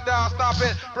 Lord could not stop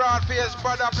it. Broad face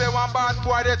brother play one bad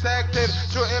boy detective.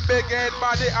 Shoot him big head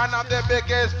body and I'm the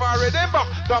biggest for it.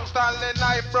 Don't Stanley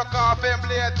knife broke off him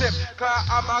blade tip. Claw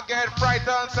I'ma get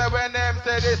frightened say when them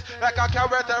say this. Like a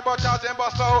carrot but as him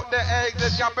bust out the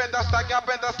exit.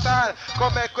 Carpenter style.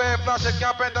 Come make way flash it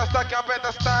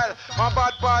carpenter style. My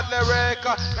bad lyric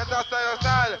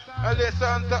style. And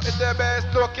listen to it the best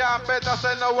look carpenter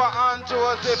say Noah and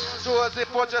Joseph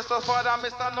for just us father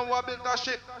Mr. Noah built that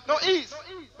shit. No ease.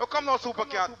 No come no super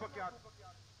cat.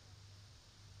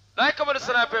 Like I'm going to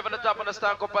snipe from the top of the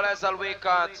stand companies all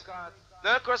weekend.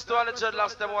 The crust to all the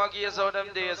dreadlocks them walk years out them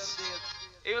days.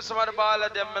 Even some of the ball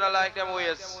of them I don't like them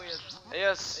ways.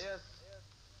 Yes.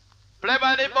 Play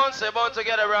by the bounce, they bound to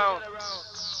get around.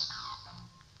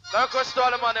 The crust to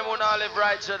all the man them who not live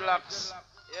right dreadlocks.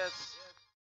 Yes.